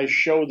training, I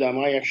show them,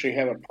 I actually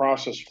have a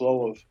process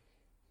flow of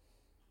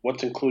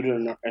what's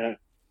included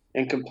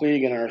in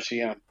completing an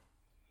RCM.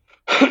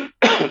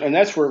 And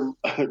that's where,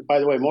 by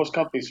the way, most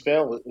companies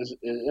fail is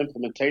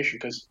implementation,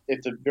 because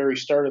at the very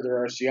start of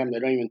their RCM, they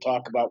don't even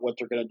talk about what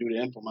they're going to do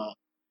to implement.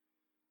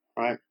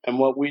 Right? And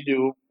what we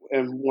do,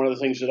 and one of the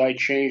things that I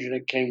changed, and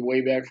it came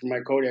way back from my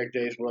Kodak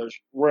days, was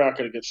we're not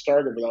going to get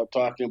started without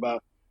talking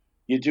about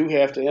you do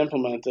have to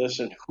implement this,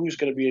 and who's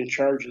going to be in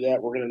charge of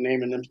that. We're going to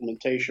name an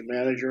implementation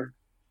manager.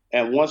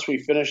 And once we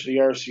finish the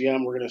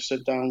RCM, we're going to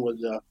sit down with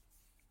the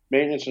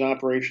maintenance and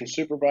operations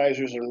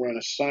supervisors, and we're going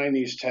to assign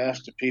these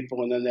tasks to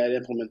people, and then that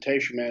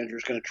implementation manager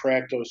is going to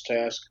track those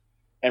tasks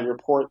and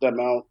report them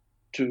out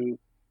to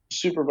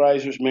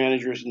supervisors,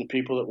 managers, and the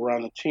people that were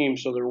on the team,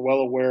 so they're well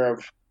aware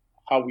of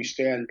how we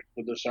stand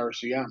with this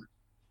RCM.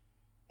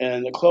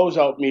 And the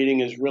closeout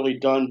meeting is really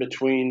done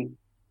between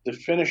the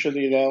finish of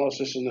the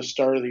analysis and the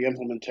start of the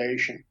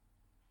implementation.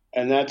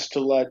 And that's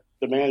to let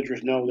the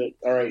managers know that,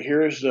 all right,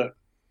 here's the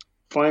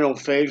final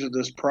phase of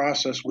this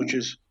process, which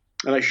is,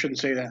 and I shouldn't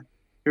say that,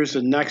 here's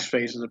the next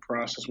phase of the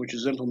process, which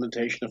is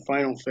implementation. The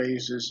final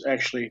phase is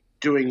actually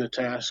doing the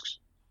tasks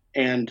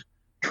and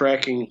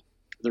tracking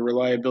the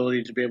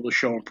reliability to be able to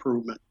show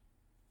improvement.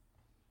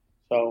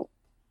 So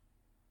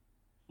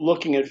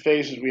looking at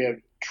phases, we have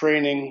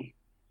training,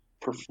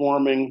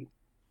 performing,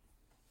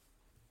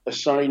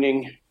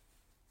 assigning,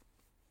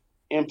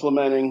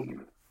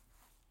 implementing,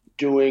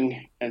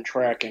 doing, and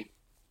tracking.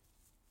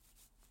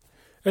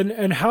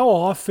 And how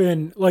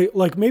often,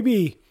 like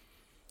maybe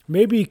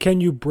can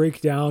you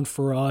break down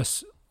for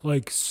us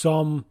like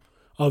some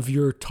of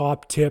your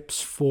top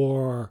tips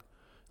for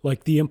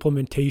like the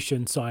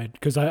implementation side?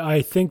 Because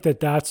I think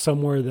that that's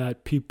somewhere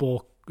that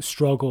people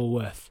struggle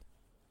with.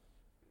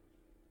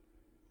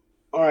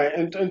 All right.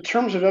 In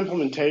terms of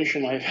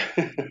implementation,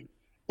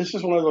 this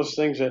is one of those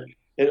things that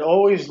it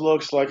always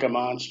looks like a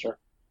monster,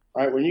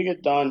 right? When you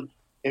get done,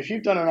 if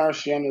you've done an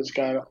RCM that's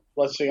got,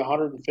 let's say,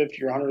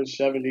 150 or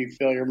 170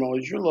 failure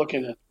modes, you're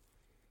looking at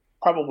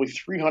probably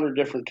 300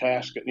 different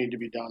tasks that need to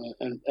be done.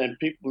 And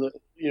people, that,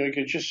 you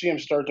could just see them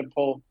start to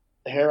pull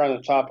the hair on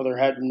the top of their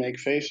head and make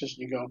faces,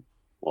 and you go,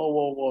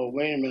 whoa,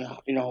 wait a minute.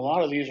 A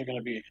lot of these are going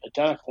to be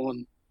identical,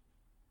 and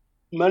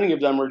many of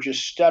them are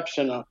just steps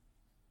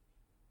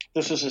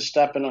this is a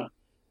step in a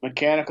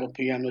mechanical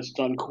PM that's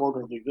done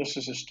quarterly. This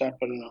is a step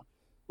in an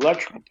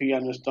electrical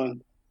PM that's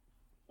done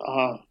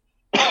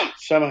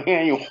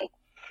semi-annual.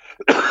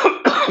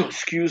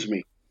 Excuse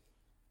me.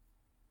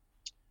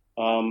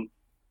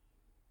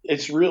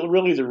 It's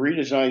really the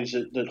redesigns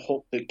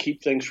that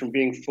keep things from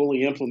being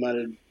fully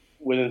implemented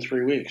within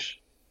 3 weeks,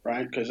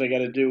 right? Because they got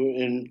to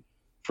do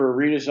for a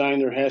redesign,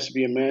 there has to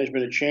be a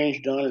management of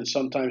change done, and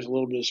sometimes a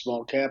little bit of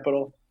small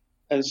capital,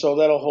 and so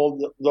that'll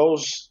hold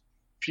those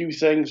few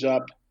things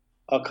up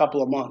a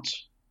couple of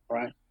months,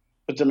 right?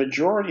 But the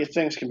majority of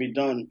things can be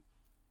done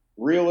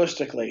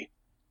realistically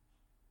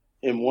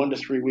in 1 to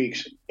 3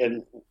 weeks.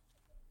 And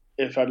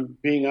if I'm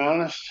being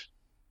honest,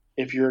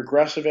 if you're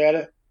aggressive at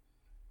it,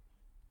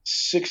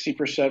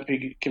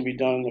 60% can be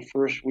done in the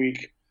first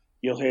week.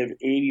 You'll have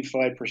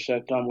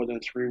 85% done within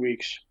 3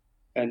 weeks,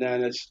 and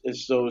then it's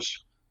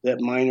that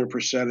minor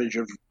percentage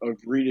of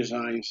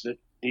redesigns that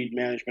need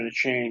management of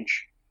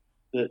change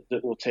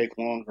that will take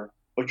longer.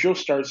 But you'll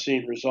start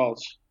seeing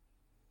results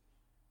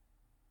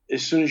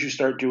as soon as you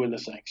start doing the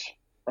things,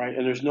 right?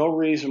 And there's no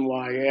reason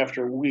why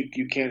after a week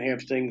you can't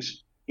have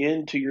things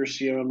into your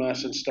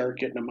CMMS and start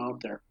getting them out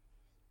there.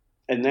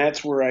 And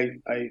that's where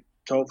I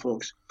tell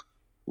folks,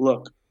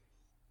 look,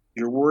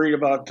 you're worried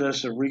about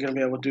this. Are we going to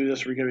be able to do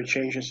this? Are we going to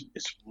change this?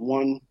 It's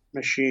one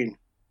machine.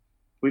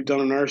 We've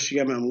done an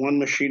RCM on one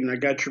machine, and I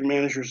got your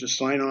managers to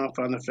sign off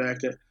on the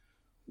fact that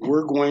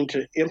we're going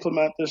to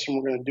implement this and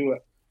we're going to do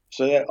it.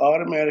 So that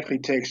automatically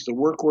takes the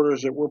work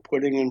orders that we're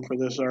putting in for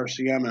this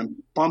RCM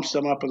and bumps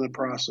them up in the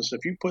process.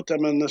 If you put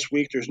them in this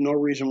week, there's no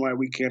reason why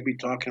we can't be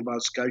talking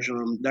about scheduling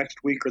them next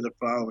week or the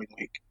following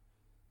week,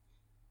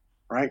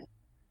 right?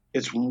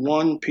 It's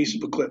one piece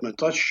of equipment.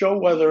 Let's show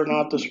whether or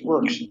not this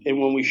works. And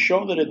when we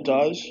show that it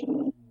does,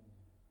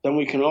 then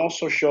we can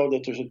also show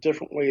that there's a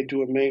different way of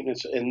doing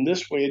maintenance. And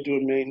this way of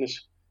doing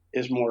maintenance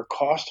is more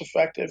cost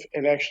effective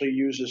and actually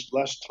uses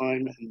less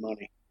time and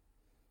money,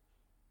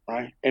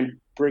 right? And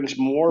brings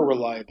more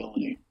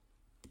reliability.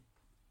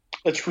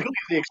 That's really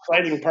the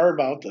exciting part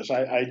about this.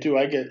 I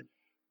get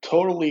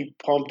totally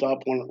pumped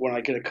up when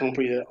I get a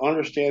company that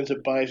understands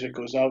it, buys it,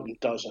 goes out and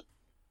does it,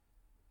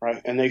 right?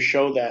 And they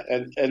show that.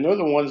 And they're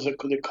the ones that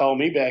call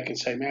me back and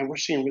say, man, we're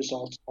seeing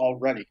results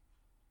already.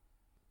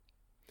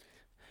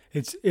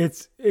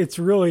 It's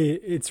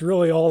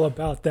really all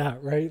about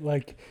that, right?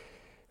 Like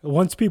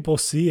once people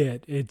see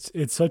it,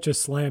 it's such a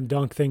slam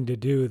dunk thing to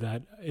do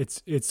that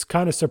it's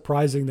kind of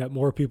surprising that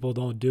more people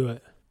don't do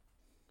it.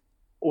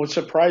 What's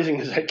surprising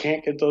is I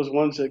can't get those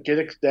ones that get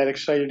that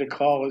excited to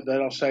call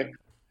that I'll say,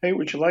 hey,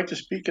 would you like to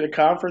speak at a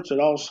conference?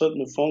 And all of a sudden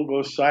the phone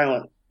goes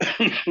silent.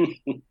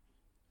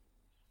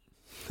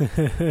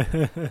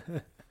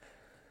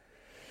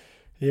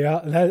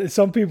 Yeah,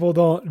 some people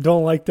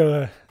don't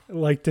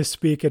like to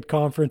speak at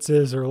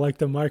conferences or like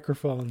the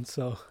microphone.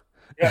 So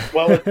yeah,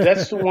 well,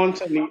 that's the one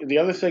thing. The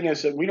other thing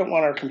is that we don't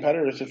want our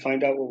competitors to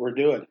find out what we're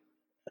doing,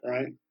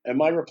 right? And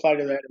my reply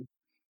to that is,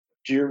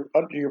 do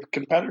your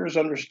competitors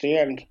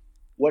understand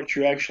what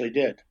you actually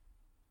did,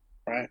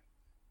 right?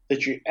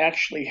 That you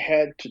actually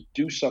had to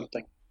do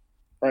something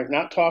right?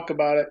 Not talk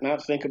about it,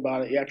 not think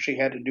about it. You actually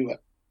had to do it.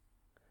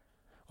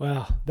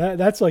 Wow,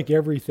 that's like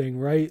everything,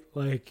 right?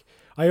 Like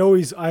I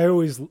always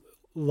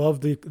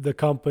love the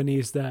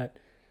companies that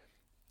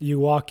you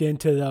walk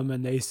into them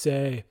and they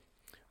say,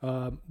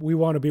 we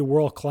want to be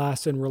world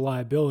class in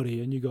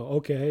reliability, and you go,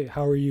 okay,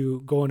 how are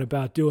you going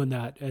about doing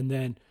that? And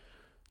then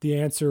the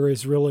answer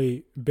is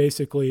really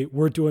basically,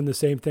 we're doing the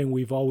same thing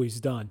we've always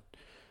done.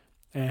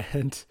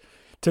 And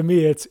to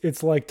me,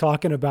 it's like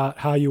talking about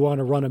how you want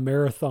to run a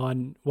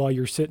marathon while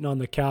you're sitting on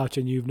the couch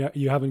and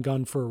you haven't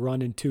gone for a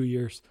run in 2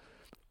 years.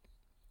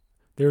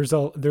 There's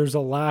a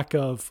lack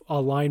of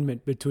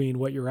alignment between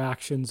what your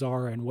actions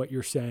are and what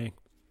you're saying.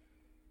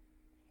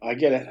 I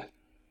get it.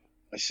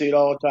 I see it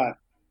all the time.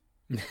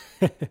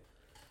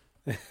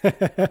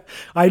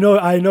 I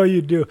know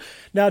you do.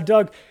 Now,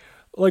 Doug,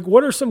 like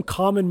what are some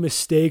common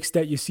mistakes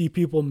that you see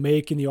people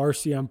make in the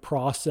RCM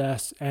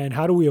process, and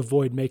how do we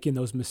avoid making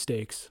those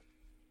mistakes?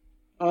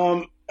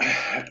 The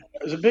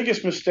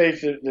biggest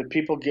mistake that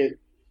people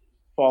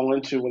fall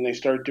into when they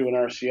start doing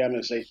RCM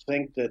is they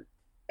think that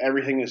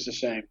everything is the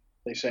same.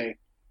 They say,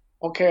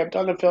 okay, I've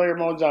done the failure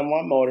modes on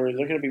one motor.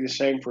 They're going to be the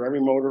same for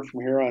every motor from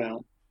here on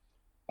out.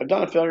 I've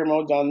done the failure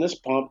modes on this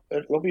pump.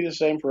 It will be the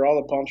same for all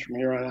the pumps from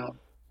here on out.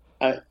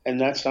 And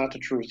that's not the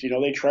truth.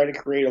 They try to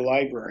create a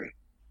library.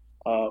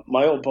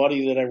 My old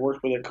buddy that I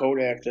worked with at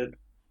Kodak, that,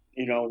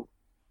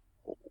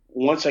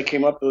 once I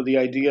came up with the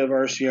idea of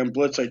RCM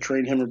Blitz, I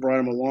trained him and brought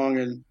him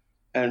along,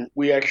 and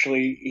we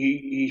actually,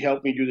 he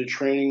helped me do the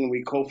training, and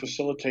we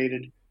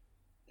co-facilitated.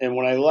 And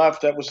when I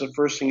left, that was the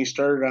first thing he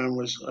started on,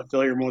 was a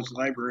failure modes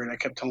library. And I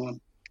kept telling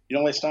him,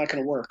 it's not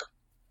going to work.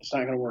 It's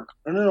not going to work.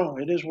 No,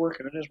 it is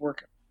working. It is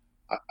working.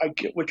 I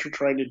get what you're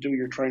trying to do.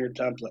 You're trying to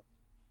template,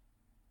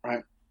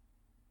 right?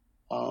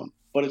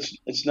 But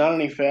it's not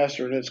any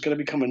faster, and it's going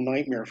to become a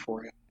nightmare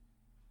for you,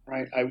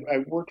 right?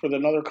 I worked with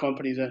another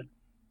company that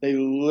they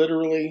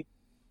literally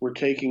were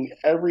taking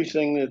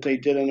everything that they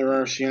did in their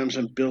RCMs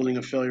and building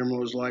a failure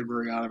modes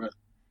library out of it.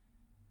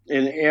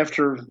 And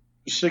after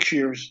 6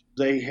 years,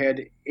 they had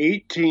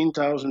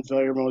 18,000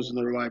 failure modes in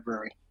their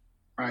library,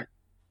 right?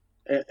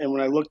 And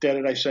when I looked at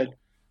it, I said,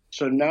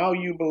 so now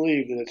you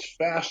believe that it's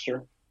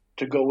faster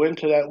to go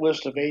into that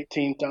list of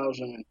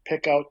 18,000 and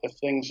pick out the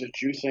things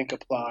that you think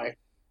apply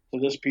to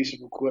this piece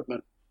of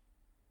equipment,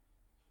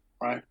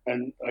 right?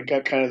 And I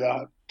got kind of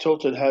the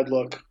tilted head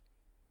look.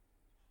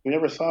 We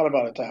never thought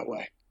about it that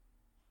way.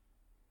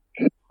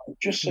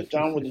 Just sit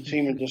down with the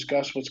team and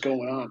discuss what's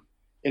going on.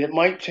 And it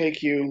might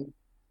take you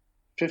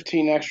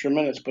 15 extra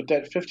minutes, but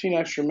that 15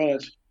 extra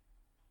minutes,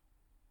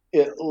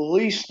 at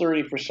least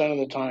 30% of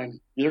the time,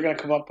 you're going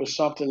to come up with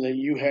something that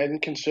you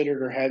hadn't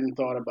considered or hadn't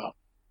thought about.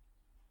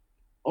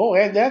 Oh,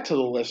 add that to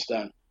the list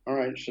then. All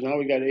right, so now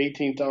we got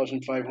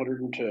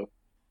 18,502,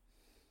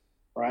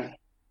 right?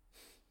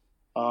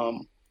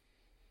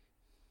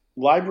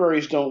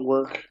 Libraries don't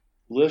work,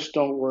 lists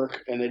don't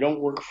work, and they don't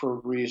work for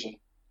a reason,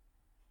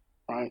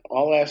 right?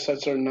 All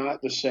assets are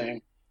not the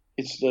same.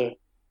 It's the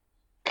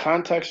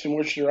context in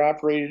which they're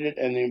operated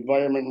and the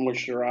environment in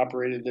which they're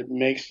operated that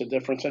makes the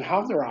difference, and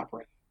how they're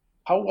operated.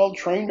 How well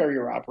trained are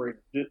your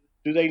operators?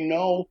 Do they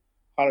know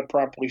how to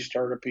properly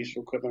start a piece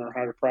of equipment, or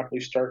how to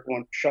properly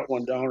shut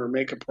one down, or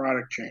make a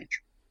product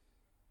change?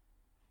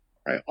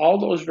 Right? All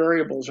those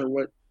variables are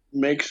what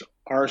makes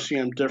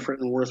RCM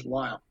different and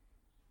worthwhile.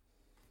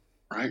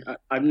 Right?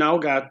 I've now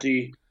got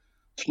the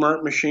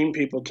smart machine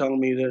people telling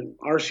me that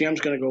RCM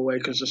is going to go away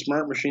because the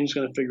smart machine is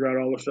going to figure out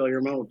all the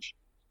failure modes.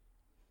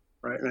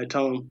 Right? And I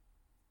tell them,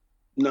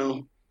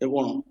 no, it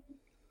won't.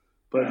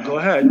 But go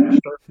ahead,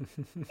 start. I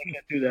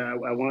can't do that.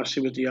 I want to see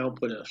what the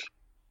output is.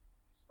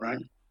 Right?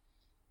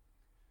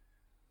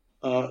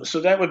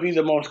 So that would be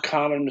the most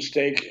common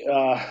mistake,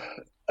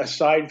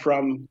 aside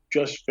from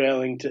just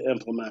failing to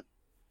implement.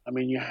 I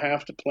mean, you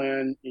have to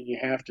plan, and you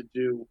have to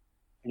do,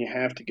 and you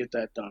have to get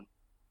that done.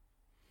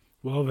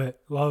 Love it.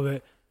 Love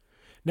it.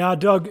 Now,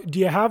 Doug, do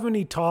you have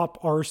any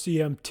top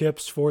RCM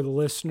tips for the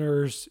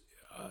listeners?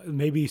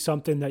 Maybe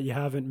something that you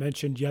haven't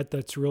mentioned yet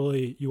that's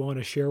really you want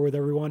to share with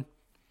everyone?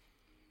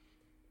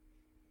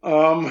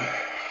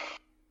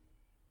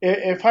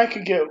 If I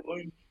could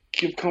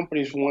give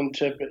companies one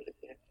tip,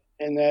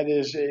 and that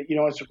is,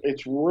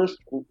 it's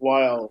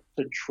worthwhile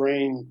to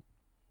train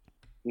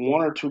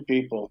one or two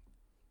people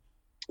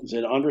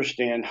that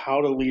understand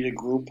how to lead a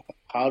group,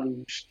 how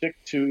to stick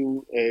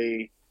to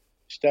a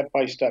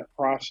step-by-step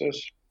process,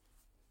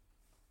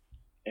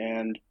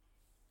 and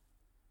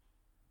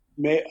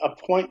may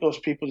appoint those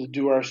people to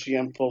do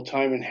RCM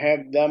full-time and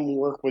have them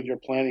work with your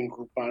planning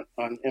group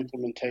on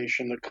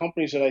implementation. The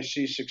companies that I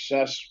see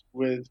success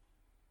with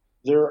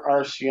their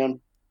RCM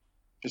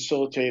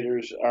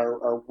facilitators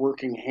are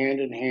working hand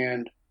in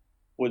hand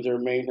with their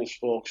maintenance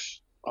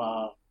folks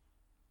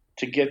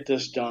to get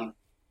this done,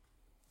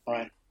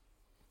 right?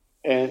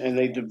 And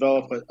they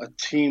develop a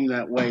team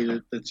that way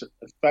that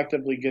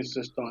effectively gets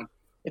this done.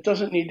 It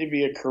doesn't need to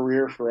be a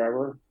career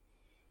forever,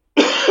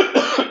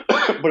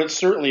 but it's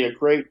certainly a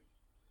great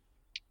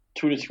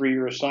 2 to 3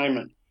 year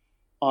assignment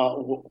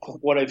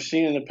What I've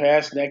seen in the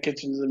past, and that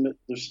gets into the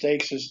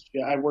mistakes, is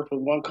I worked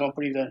with one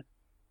company that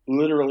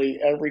literally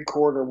every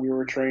quarter we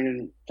were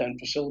training 10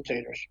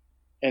 facilitators.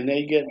 And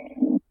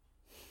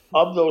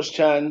of those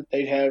 10,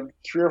 they'd have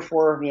 3 or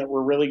 4 of them that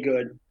were really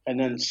good. And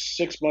then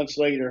 6 months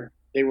later,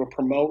 they were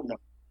promoting them,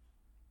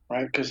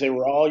 right? Because they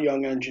were all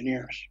young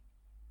engineers.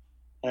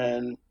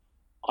 And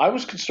I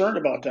was concerned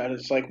about that.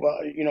 It's like, well,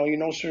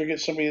 so you get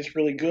somebody that's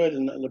really good.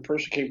 And the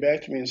person came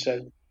back to me and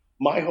said,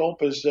 my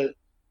hope is that,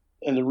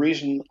 and the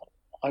reason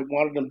I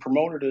wanted them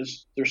promoted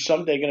is they're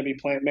someday going to be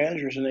plant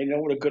managers and they know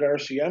what a good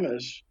RCM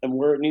is and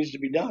where it needs to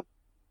be done.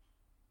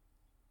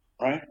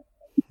 Right?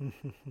 And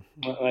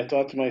I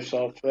thought to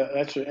myself,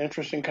 that's an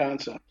interesting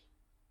concept.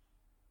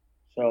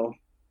 So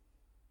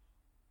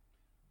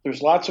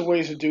there's lots of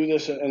ways to do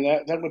this. And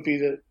that would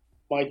be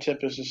my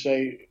tip is to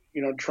say,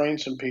 train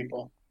some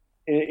people.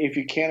 If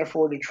you can't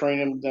afford to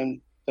train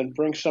them, then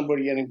bring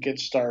somebody in and get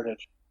started.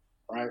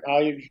 Right?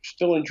 I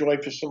still enjoy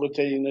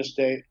facilitating to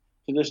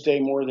this day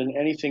more than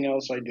anything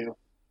else I do.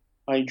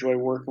 I enjoy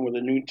working with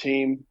a new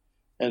team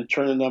and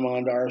turning them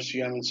on to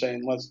RCM and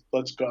saying,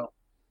 let's go.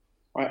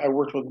 I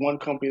worked with one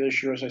company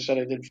this year. As I said,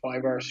 I did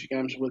 5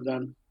 RCMs with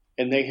them,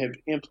 and they have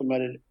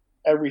implemented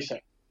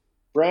everything.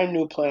 Brand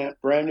new plant,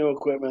 brand new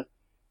equipment.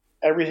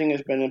 Everything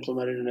has been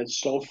implemented, and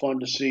it's so fun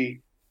to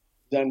see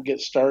them get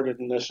started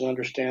in this and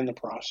understand the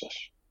process,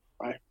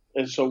 right?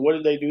 And so what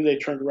did they do? They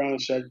turned around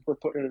and said, we're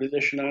putting an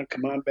addition on.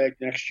 Come on back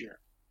next year.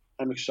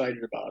 I'm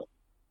excited about it.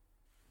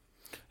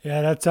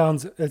 Yeah, that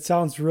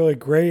sounds really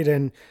great,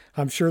 and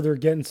I'm sure they're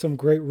getting some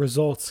great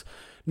results.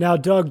 Now,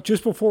 Doug,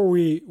 just before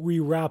we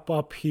wrap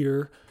up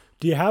here,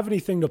 do you have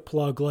anything to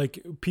plug?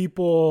 Like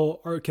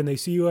can they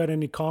see you at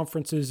any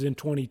conferences in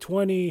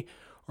 2020,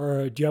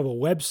 or do you have a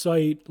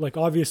website? Like,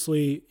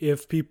 obviously,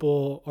 if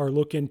people are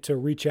looking to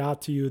reach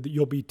out to you,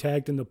 you'll be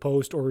tagged in the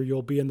post or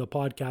you'll be in the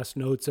podcast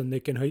notes and they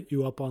can hit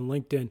you up on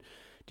LinkedIn.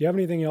 Do you have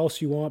anything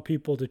else you want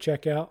people to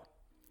check out?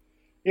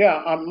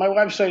 Yeah, my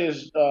website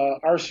is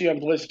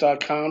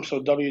rcmblitz.com, so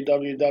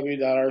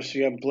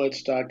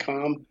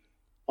www.rcmblitz.com.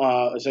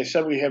 As I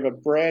said, we have a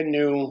brand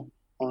new,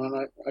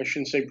 I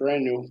shouldn't say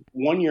brand new,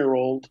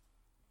 1-year-old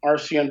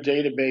RCM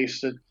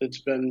database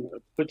that's been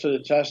put to the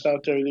test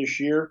out there this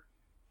year.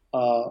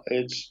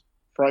 It's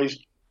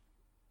priced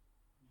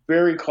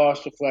very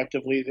cost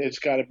effectively. It's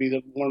got to be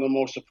one of the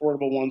most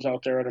affordable ones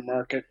out there in the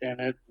market,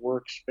 and it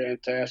works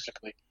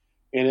fantastically.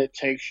 And it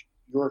takes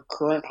your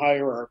current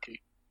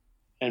hierarchy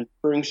and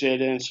brings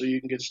it in so you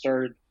can get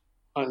started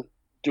on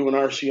doing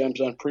RCMs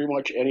on pretty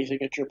much anything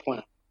at your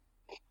plant.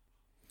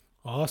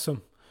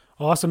 Awesome.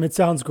 It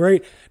sounds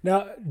great.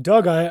 Now,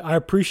 Doug, I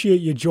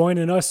appreciate you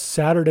joining us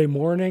Saturday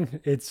morning.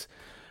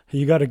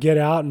 You got to get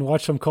out and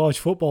watch some college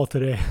football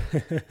today.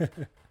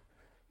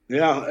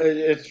 Yeah,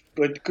 it's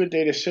a good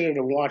day to sit in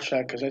and watch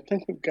that because I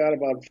think we've got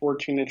about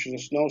 14 inches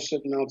of snow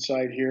sitting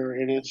outside here,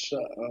 and it's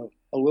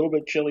a little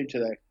bit chilly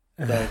today.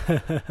 So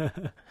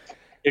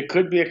it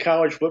could be a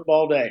college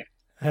football day.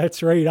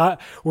 That's right.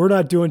 We're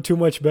not doing too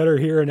much better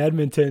here in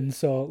Edmonton,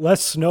 so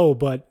less snow,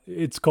 but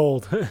it's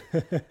cold.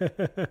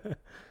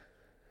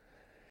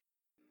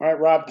 All right,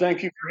 Rob,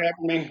 thank you for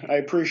having me. I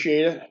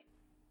appreciate it.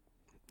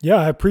 Yeah,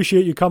 I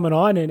appreciate you coming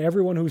on, and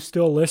everyone who's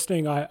still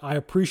listening. I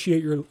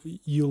appreciate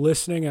you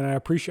listening, and I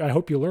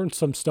hope you learned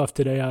some stuff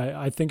today.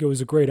 I think it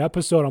was a great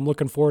episode. I'm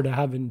looking forward to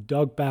having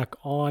Doug back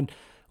on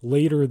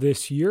later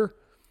this year.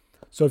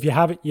 So if you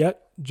haven't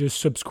yet, just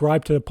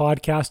subscribe to the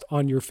podcast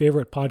on your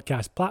favorite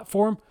podcast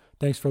platform.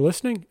 Thanks for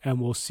listening, and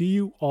we'll see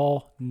you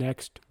all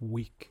next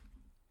week.